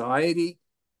anxiety,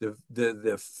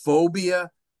 the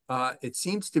phobia. It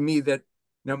seems to me that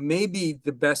now maybe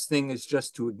the best thing is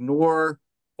just to ignore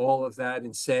all of that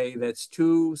and say that's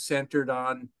too centered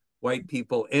on white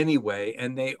people anyway,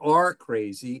 and they are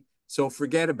crazy, so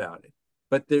forget about it.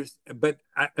 But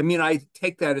I mean, I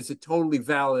take that as a totally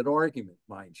valid argument,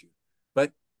 mind you.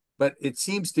 But it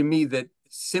seems to me that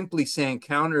simply saying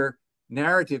counter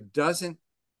narrative doesn't,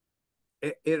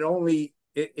 it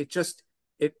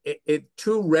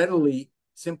too readily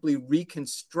simply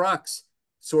reconstructs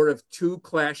sort of two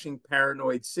clashing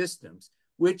paranoid systems,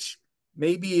 which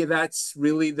maybe that's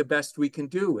really the best we can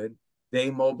do. And they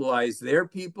mobilize their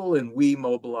people and we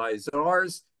mobilize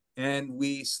ours and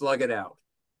we slug it out.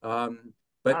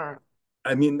 But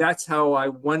I mean, that's how I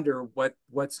wonder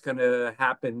what's going to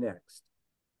happen next.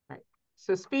 Right.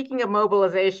 So speaking of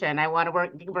mobilization,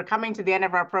 we're coming to the end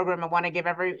of our program. I want to give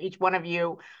each one of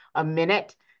you a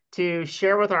minute to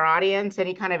share with our audience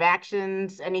any kind of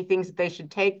actions, any things that they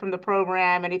should take from the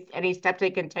program, any steps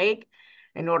they can take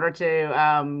in order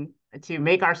to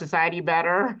make our society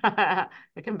better,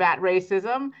 to combat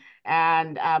racism,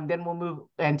 and then we'll move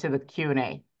into the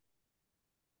Q&A.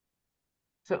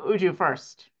 So Uju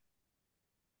first.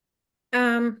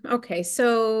 Okay,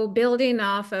 so building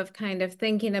off of kind of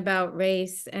thinking about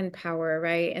race and power,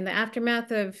 right? In the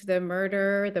aftermath of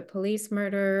the police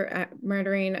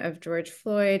murdering of George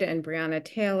Floyd and Breonna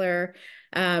Taylor,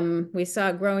 we saw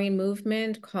a growing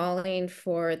movement calling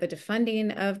for the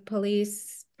defunding of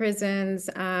police, prisons,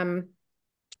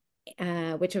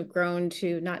 which have grown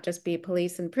to not just be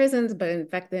police and prisons, but in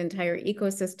fact, the entire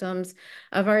ecosystems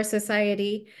of our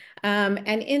society.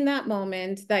 And in that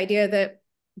moment, the idea that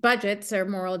budgets or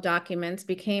moral documents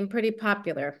became pretty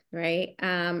popular, right?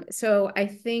 So I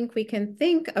think we can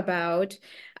think about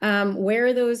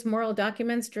where those moral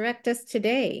documents direct us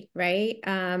today, right?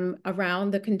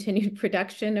 Around the continued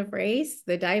production of race,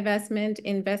 the divestment,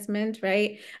 investment,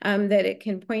 right? That it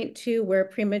can point to where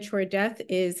premature death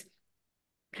is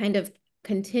kind of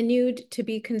continued to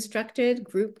be constructed,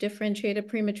 group differentiated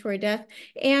premature death,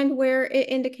 and where it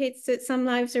indicates that some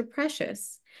lives are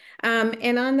precious.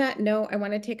 And on that note, I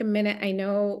want to take a minute. I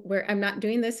know I'm not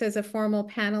doing this as a formal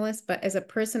panelist, but as a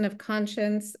person of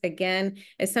conscience, again,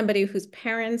 as somebody whose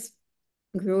parents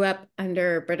grew up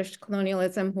under British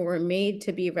colonialism, who were made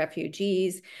to be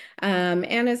refugees,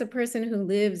 and as a person who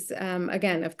lives,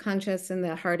 again, of conscience in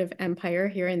the heart of empire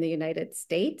here in the United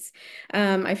States,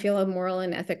 I feel a moral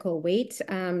and ethical weight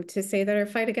to say that our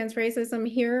fight against racism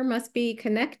here must be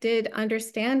connected,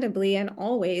 understandably and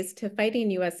always, to fighting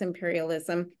U.S.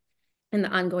 imperialism and the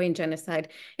ongoing genocide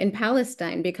in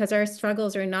Palestine, because our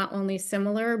struggles are not only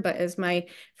similar, but as my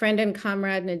friend and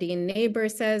comrade Nadine Neighbor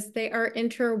says, they are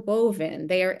interwoven,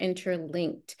 they are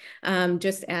interlinked,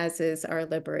 just as is our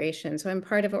liberation. So I'm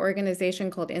part of an organization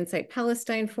called Insight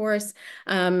Palestine Force.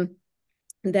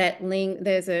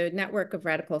 There's a network of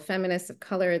radical feminists of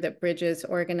color that bridges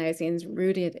organizings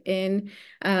rooted in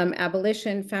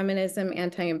abolition, feminism,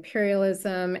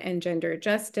 anti-imperialism, and gender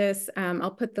justice. I'll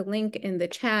put the link in the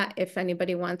chat if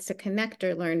anybody wants to connect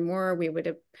or learn more. We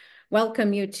would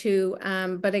welcome you to.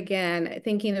 But again,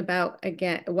 thinking about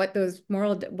what those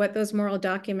moral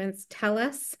documents tell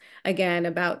us, again,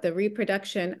 about the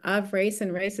reproduction of race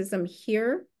and racism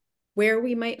here, where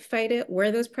we might fight it,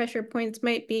 where those pressure points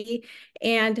might be,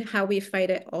 and how we fight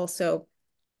it also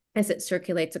as it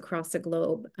circulates across the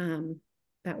globe.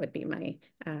 That would be my...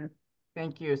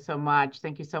 Thank you so much.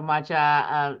 Thank you so much.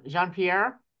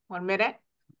 Jean-Pierre, 1 minute.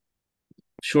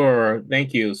 Sure,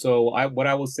 thank you. So what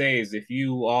I will say is if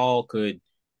you all could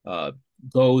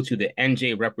go to the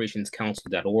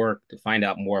njreparationscouncil.org to find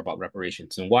out more about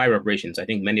reparations and why reparations. I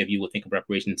think many of you will think of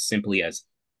reparations simply as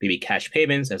maybe cash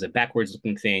payments, as a backwards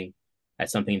looking thing,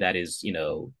 as something that is,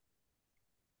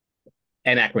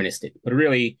 anachronistic. But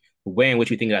really, the way in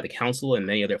which we think about the council and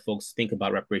many other folks think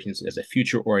about reparations as a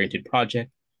future-oriented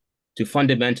project to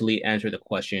fundamentally answer the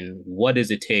question, what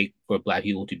does it take for Black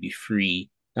people to be free,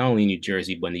 not only in New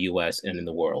Jersey, but in the US and in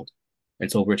the world?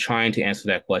 And so we're trying to answer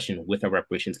that question with our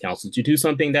Reparations Council to do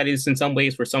something that is, in some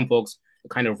ways, for some folks, a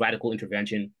kind of radical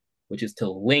intervention, which is to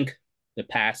link the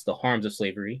past, the harms of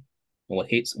slavery, and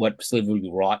what slavery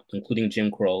wrought, including Jim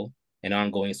Crow and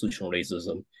ongoing institutional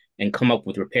racism, and come up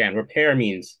with repair. And repair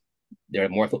means there are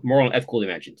moral and ethical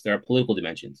dimensions. There are political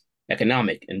dimensions.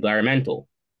 economic, environmental.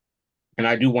 And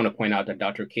I do want to point out that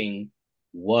Dr. King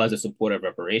was a supporter of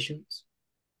reparations.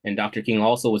 And Dr. King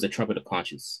also was a trumpet of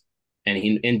conscience. And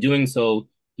in doing so,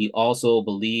 he also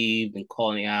believed in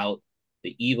calling out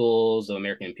the evils of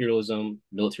American imperialism,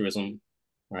 militarism,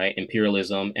 right,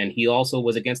 imperialism. And he also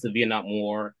was against the Vietnam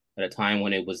War at a time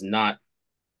when it was not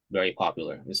very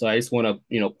popular. And so I just want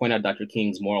to, point out Dr.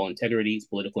 King's moral integrity, his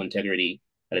political integrity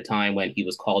at a time when he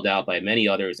was called out by many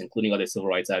others, including other civil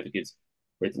rights advocates,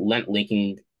 for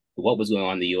linking what was going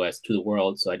on in the U.S. to the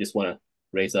world. So I just want to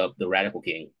raise up the radical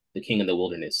king, the king in the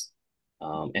wilderness,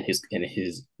 and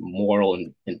his moral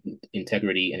and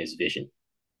integrity and his vision.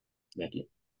 Thank you.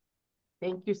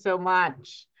 Thank you so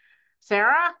much.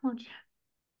 Sarah?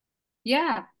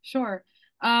 Yeah, sure.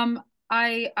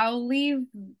 I'll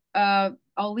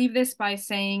leave this by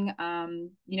saying,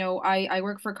 I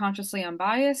work for Consciously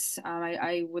Unbiased.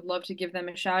 I would love to give them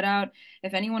a shout out.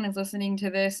 If anyone is listening to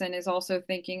this and is also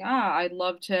thinking, I'd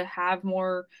love to have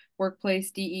more workplace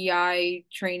DEI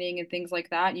training and things like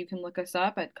that, you can look us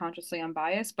up at Consciously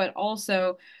Unbiased. But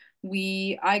also,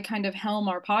 I kind of helm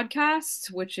our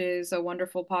podcast, which is a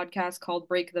wonderful podcast called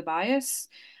Break the Bias.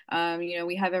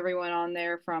 We have everyone on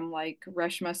there from like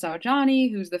Reshma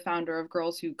Saujani, who's the founder of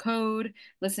Girls Who Code,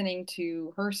 listening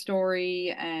to her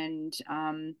story and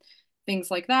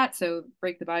things like that. So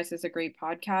Break the Bias is a great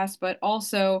podcast. But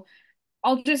also,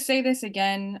 I'll just say this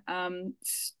again.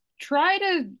 Try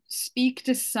to speak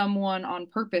to someone on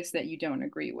purpose that you don't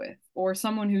agree with, or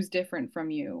someone who's different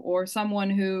from you, or someone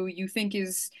who you think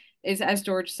is, as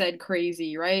George said,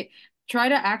 crazy, right? Try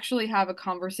to actually have a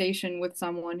conversation with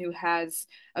someone who has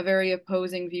a very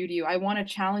opposing view to you. I want to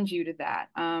challenge you to that.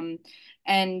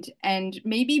 And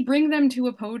maybe bring them to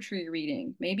a poetry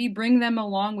reading. Maybe bring them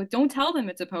along with, don't tell them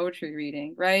it's a poetry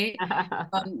reading, right?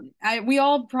 We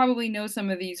all probably know some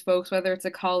of these folks, whether it's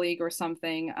a colleague or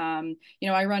something.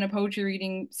 I run a poetry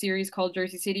reading series called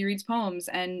Jersey City Reads Poems,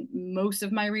 and most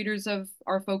of my readers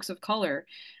are folks of color.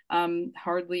 I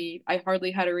hardly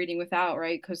had a reading without,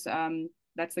 right? Because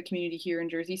that's the community here in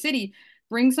Jersey City.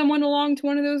 Bring someone along to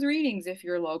one of those readings if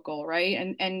you're local,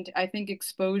 right? And I think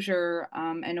exposure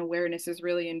and awareness is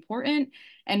really important.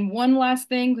 And one last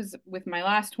thing, because with my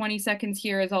last 20 seconds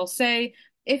here, is I'll say,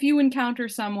 if you encounter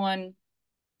someone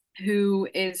who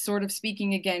is sort of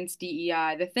speaking against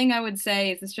DEI, the thing I would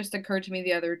say is, this just occurred to me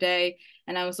the other day,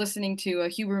 and I was listening to a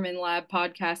Huberman Lab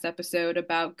podcast episode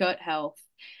about gut health.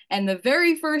 And the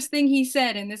very first thing he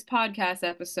said in this podcast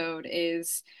episode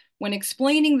is, when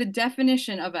explaining the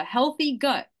definition of a healthy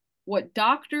gut, what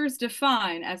doctors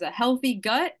define as a healthy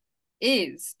gut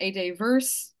is a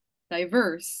diverse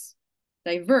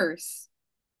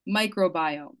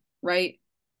microbiome, right?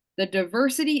 The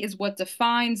diversity is what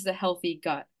defines the healthy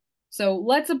gut. So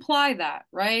let's apply that,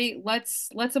 right? Let's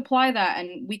apply that,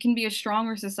 and we can be a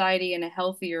stronger society and a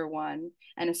healthier one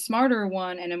and a smarter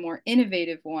one and a more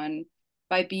innovative one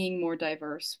by being more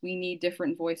diverse. We need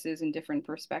different voices and different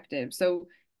perspectives. So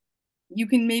you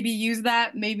can maybe use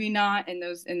that, maybe not, in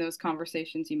those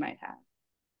conversations you might have.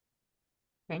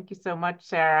 Thank you so much,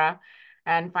 Sarah.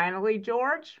 And finally,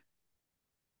 George?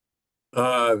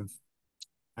 I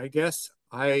guess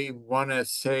I want to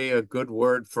say a good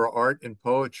word for art and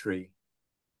poetry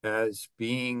as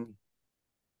being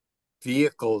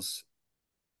vehicles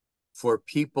for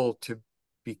people to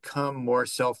become more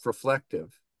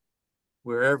self-reflective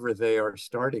wherever they are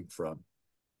starting from.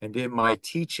 And in my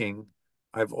teaching,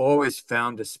 I've always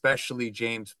found especially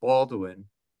James Baldwin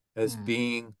as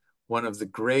being one of the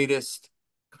greatest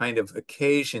kind of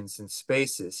occasions and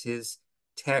spaces. His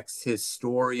texts, his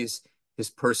stories, his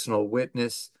personal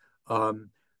witness,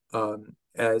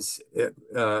 as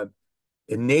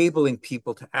enabling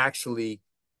people to actually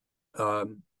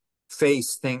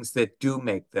face things that do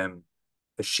make them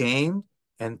ashamed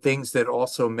and things that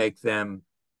also make them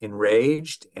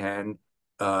enraged and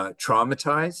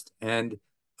traumatized, and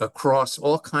across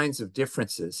all kinds of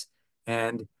differences.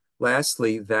 And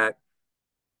lastly, that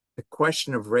the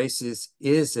question of races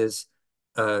is, as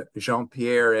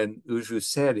Jean-Pierre and Uju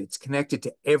said, it's connected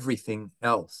to everything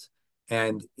else.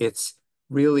 And it's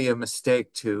really a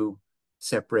mistake to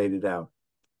separate it out.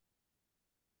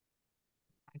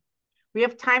 We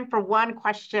have time for one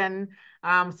question.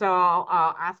 So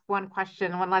I'll ask one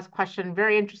last question.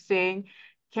 Very interesting.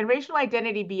 Can racial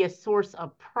identity be a source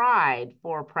of pride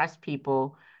for oppressed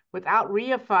people without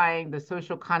reifying the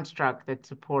social construct that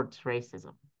supports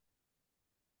racism?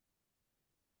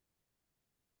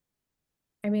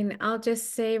 I mean, I'll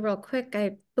just say real quick,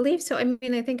 I believe so. I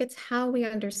mean, I think it's how we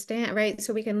understand, right?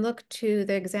 So we can look to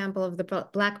the example of the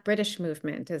Black British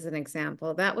movement as an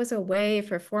example. That was a way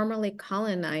for formerly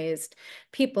colonized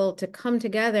people to come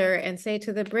together and say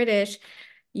to the British,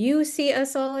 you see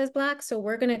us all as Black, so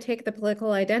we're going to take the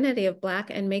political identity of Black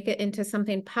and make it into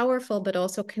something powerful, but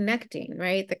also connecting,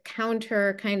 right? The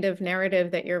counter kind of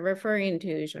narrative that you're referring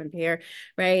to, Jean-Pierre,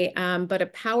 right? But a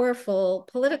powerful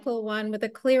political one with a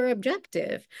clear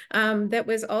objective that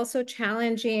was also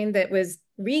challenging, that was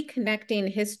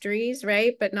reconnecting histories,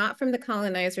 right? But not from the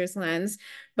colonizer's lens,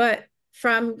 but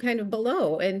from kind of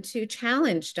below, and to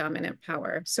challenge dominant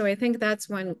power. So I think that's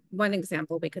one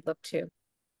example we could look to.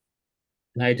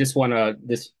 And I just want to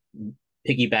just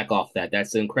piggyback off that.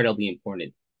 That's incredibly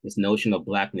important. This notion of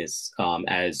Blackness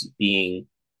as being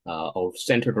or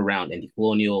centered around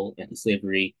anti-colonial,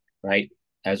 anti-slavery, right?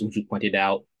 As Uju pointed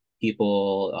out,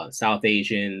 people, South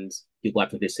Asians, people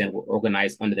African descent were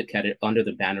organized under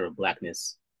the banner of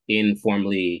Blackness in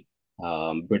formerly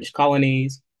British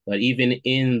colonies, but even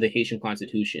in the Haitian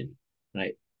Constitution,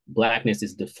 right? Blackness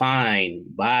is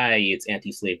defined by its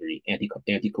anti-slavery,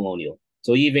 anti-colonial.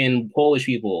 So even Polish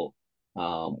people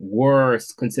were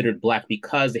considered Black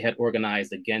because they had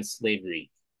organized against slavery.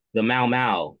 The Mau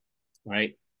Mau,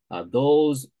 right?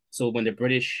 So when the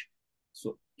British,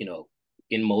 so,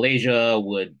 in Malaysia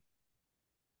would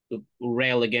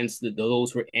rail against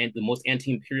those who were the most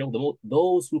anti-imperial,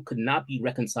 those who could not be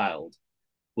reconciled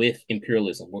with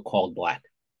imperialism were called Black,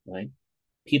 right?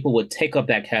 People would take up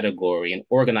that category and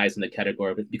organize in the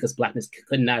category because Blackness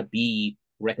could not be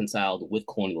reconciled with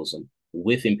colonialism,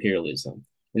 with imperialism.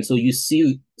 And so you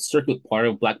see, circuit part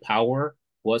of Black power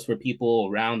was for people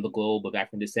around the globe of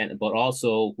African descent, but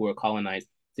also who were colonized,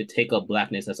 to take up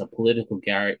Blackness as a political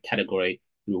category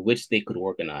through which they could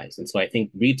organize. And so I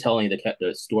think retelling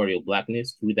the story of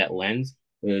Blackness through that lens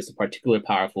is particularly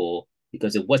powerful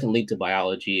because it wasn't linked to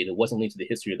biology, it wasn't linked to the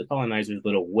history of the colonizers,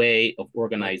 but a way of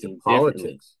organizing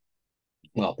differently.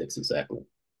 Politics, exactly.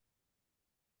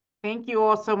 Thank you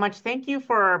all so much. Thank you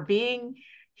for being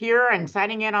here and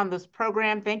signing in on this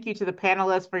program. Thank you to the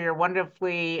panelists for your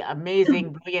wonderfully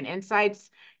amazing, brilliant insights.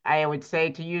 I would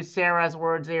say, to use Sarah's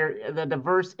words there, the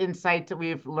diverse insights that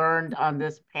we've learned on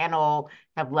this panel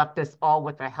have left us all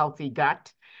with a healthy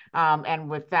gut. And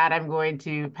with that, I'm going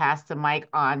to pass the mic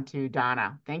on to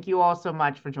Donna. Thank you all so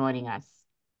much for joining us.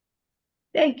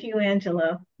 Thank you,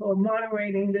 Angela, for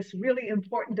moderating this really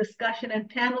important discussion. And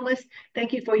panelists,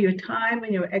 thank you for your time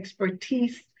and your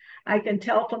expertise. I can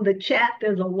tell from the chat,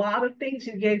 there's a lot of things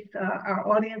you gave our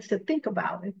audience to think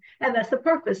about. And that's the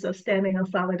purpose of Standing in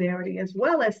Solidarity, as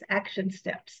well as action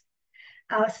steps.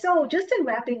 So just in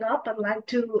wrapping up, I'd like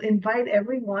to invite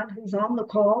everyone who's on the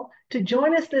call to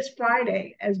join us this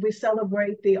Friday as we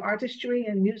celebrate the artistry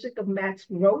and music of Max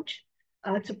Roach.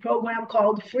 It's a program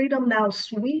called Freedom Now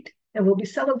Suite, and we'll be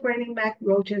celebrating Max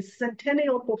Roach's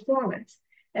centennial performance.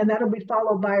 And that'll be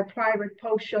followed by a private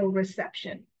post-show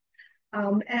reception.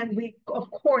 And we,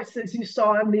 of course, as you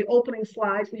saw in the opening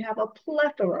slides, we have a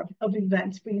plethora of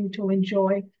events for you to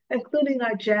enjoy, including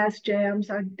our jazz jams,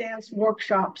 our dance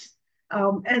workshops,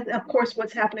 and of course,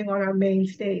 what's happening on our main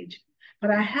stage.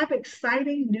 But I have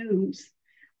exciting news.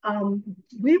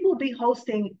 We will be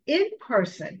hosting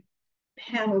in-person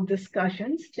panel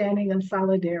discussions, Standing in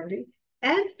Solidarity,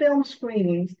 and film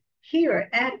screenings here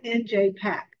at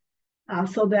NJPAC.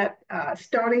 So that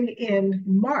starting in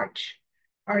March,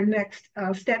 our next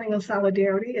Standing in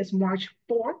Solidarity is March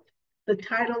 4th. The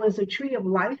title is A Tree of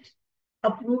Life,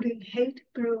 Uprooting Hate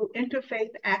Through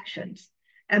Interfaith Actions.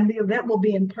 And the event will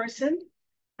be in person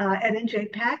at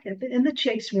NJPAC in the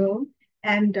Chase Room.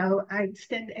 And I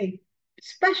extend a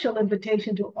special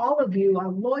invitation to all of you, our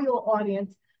loyal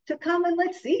audience, to come and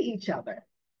let's see each other.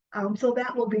 So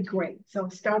that will be great. So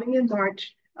starting in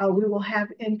March, we will have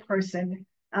in person,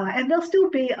 and there'll still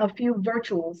be a few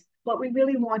virtuals, but we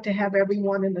really want to have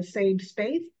everyone in the same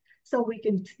space so we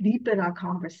can deepen our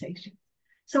conversation.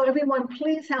 So everyone,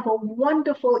 please have a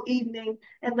wonderful evening,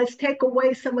 and let's take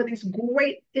away some of these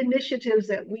great initiatives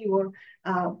that we were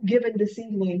given this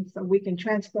evening so we can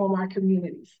transform our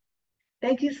communities.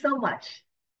 Thank you so much.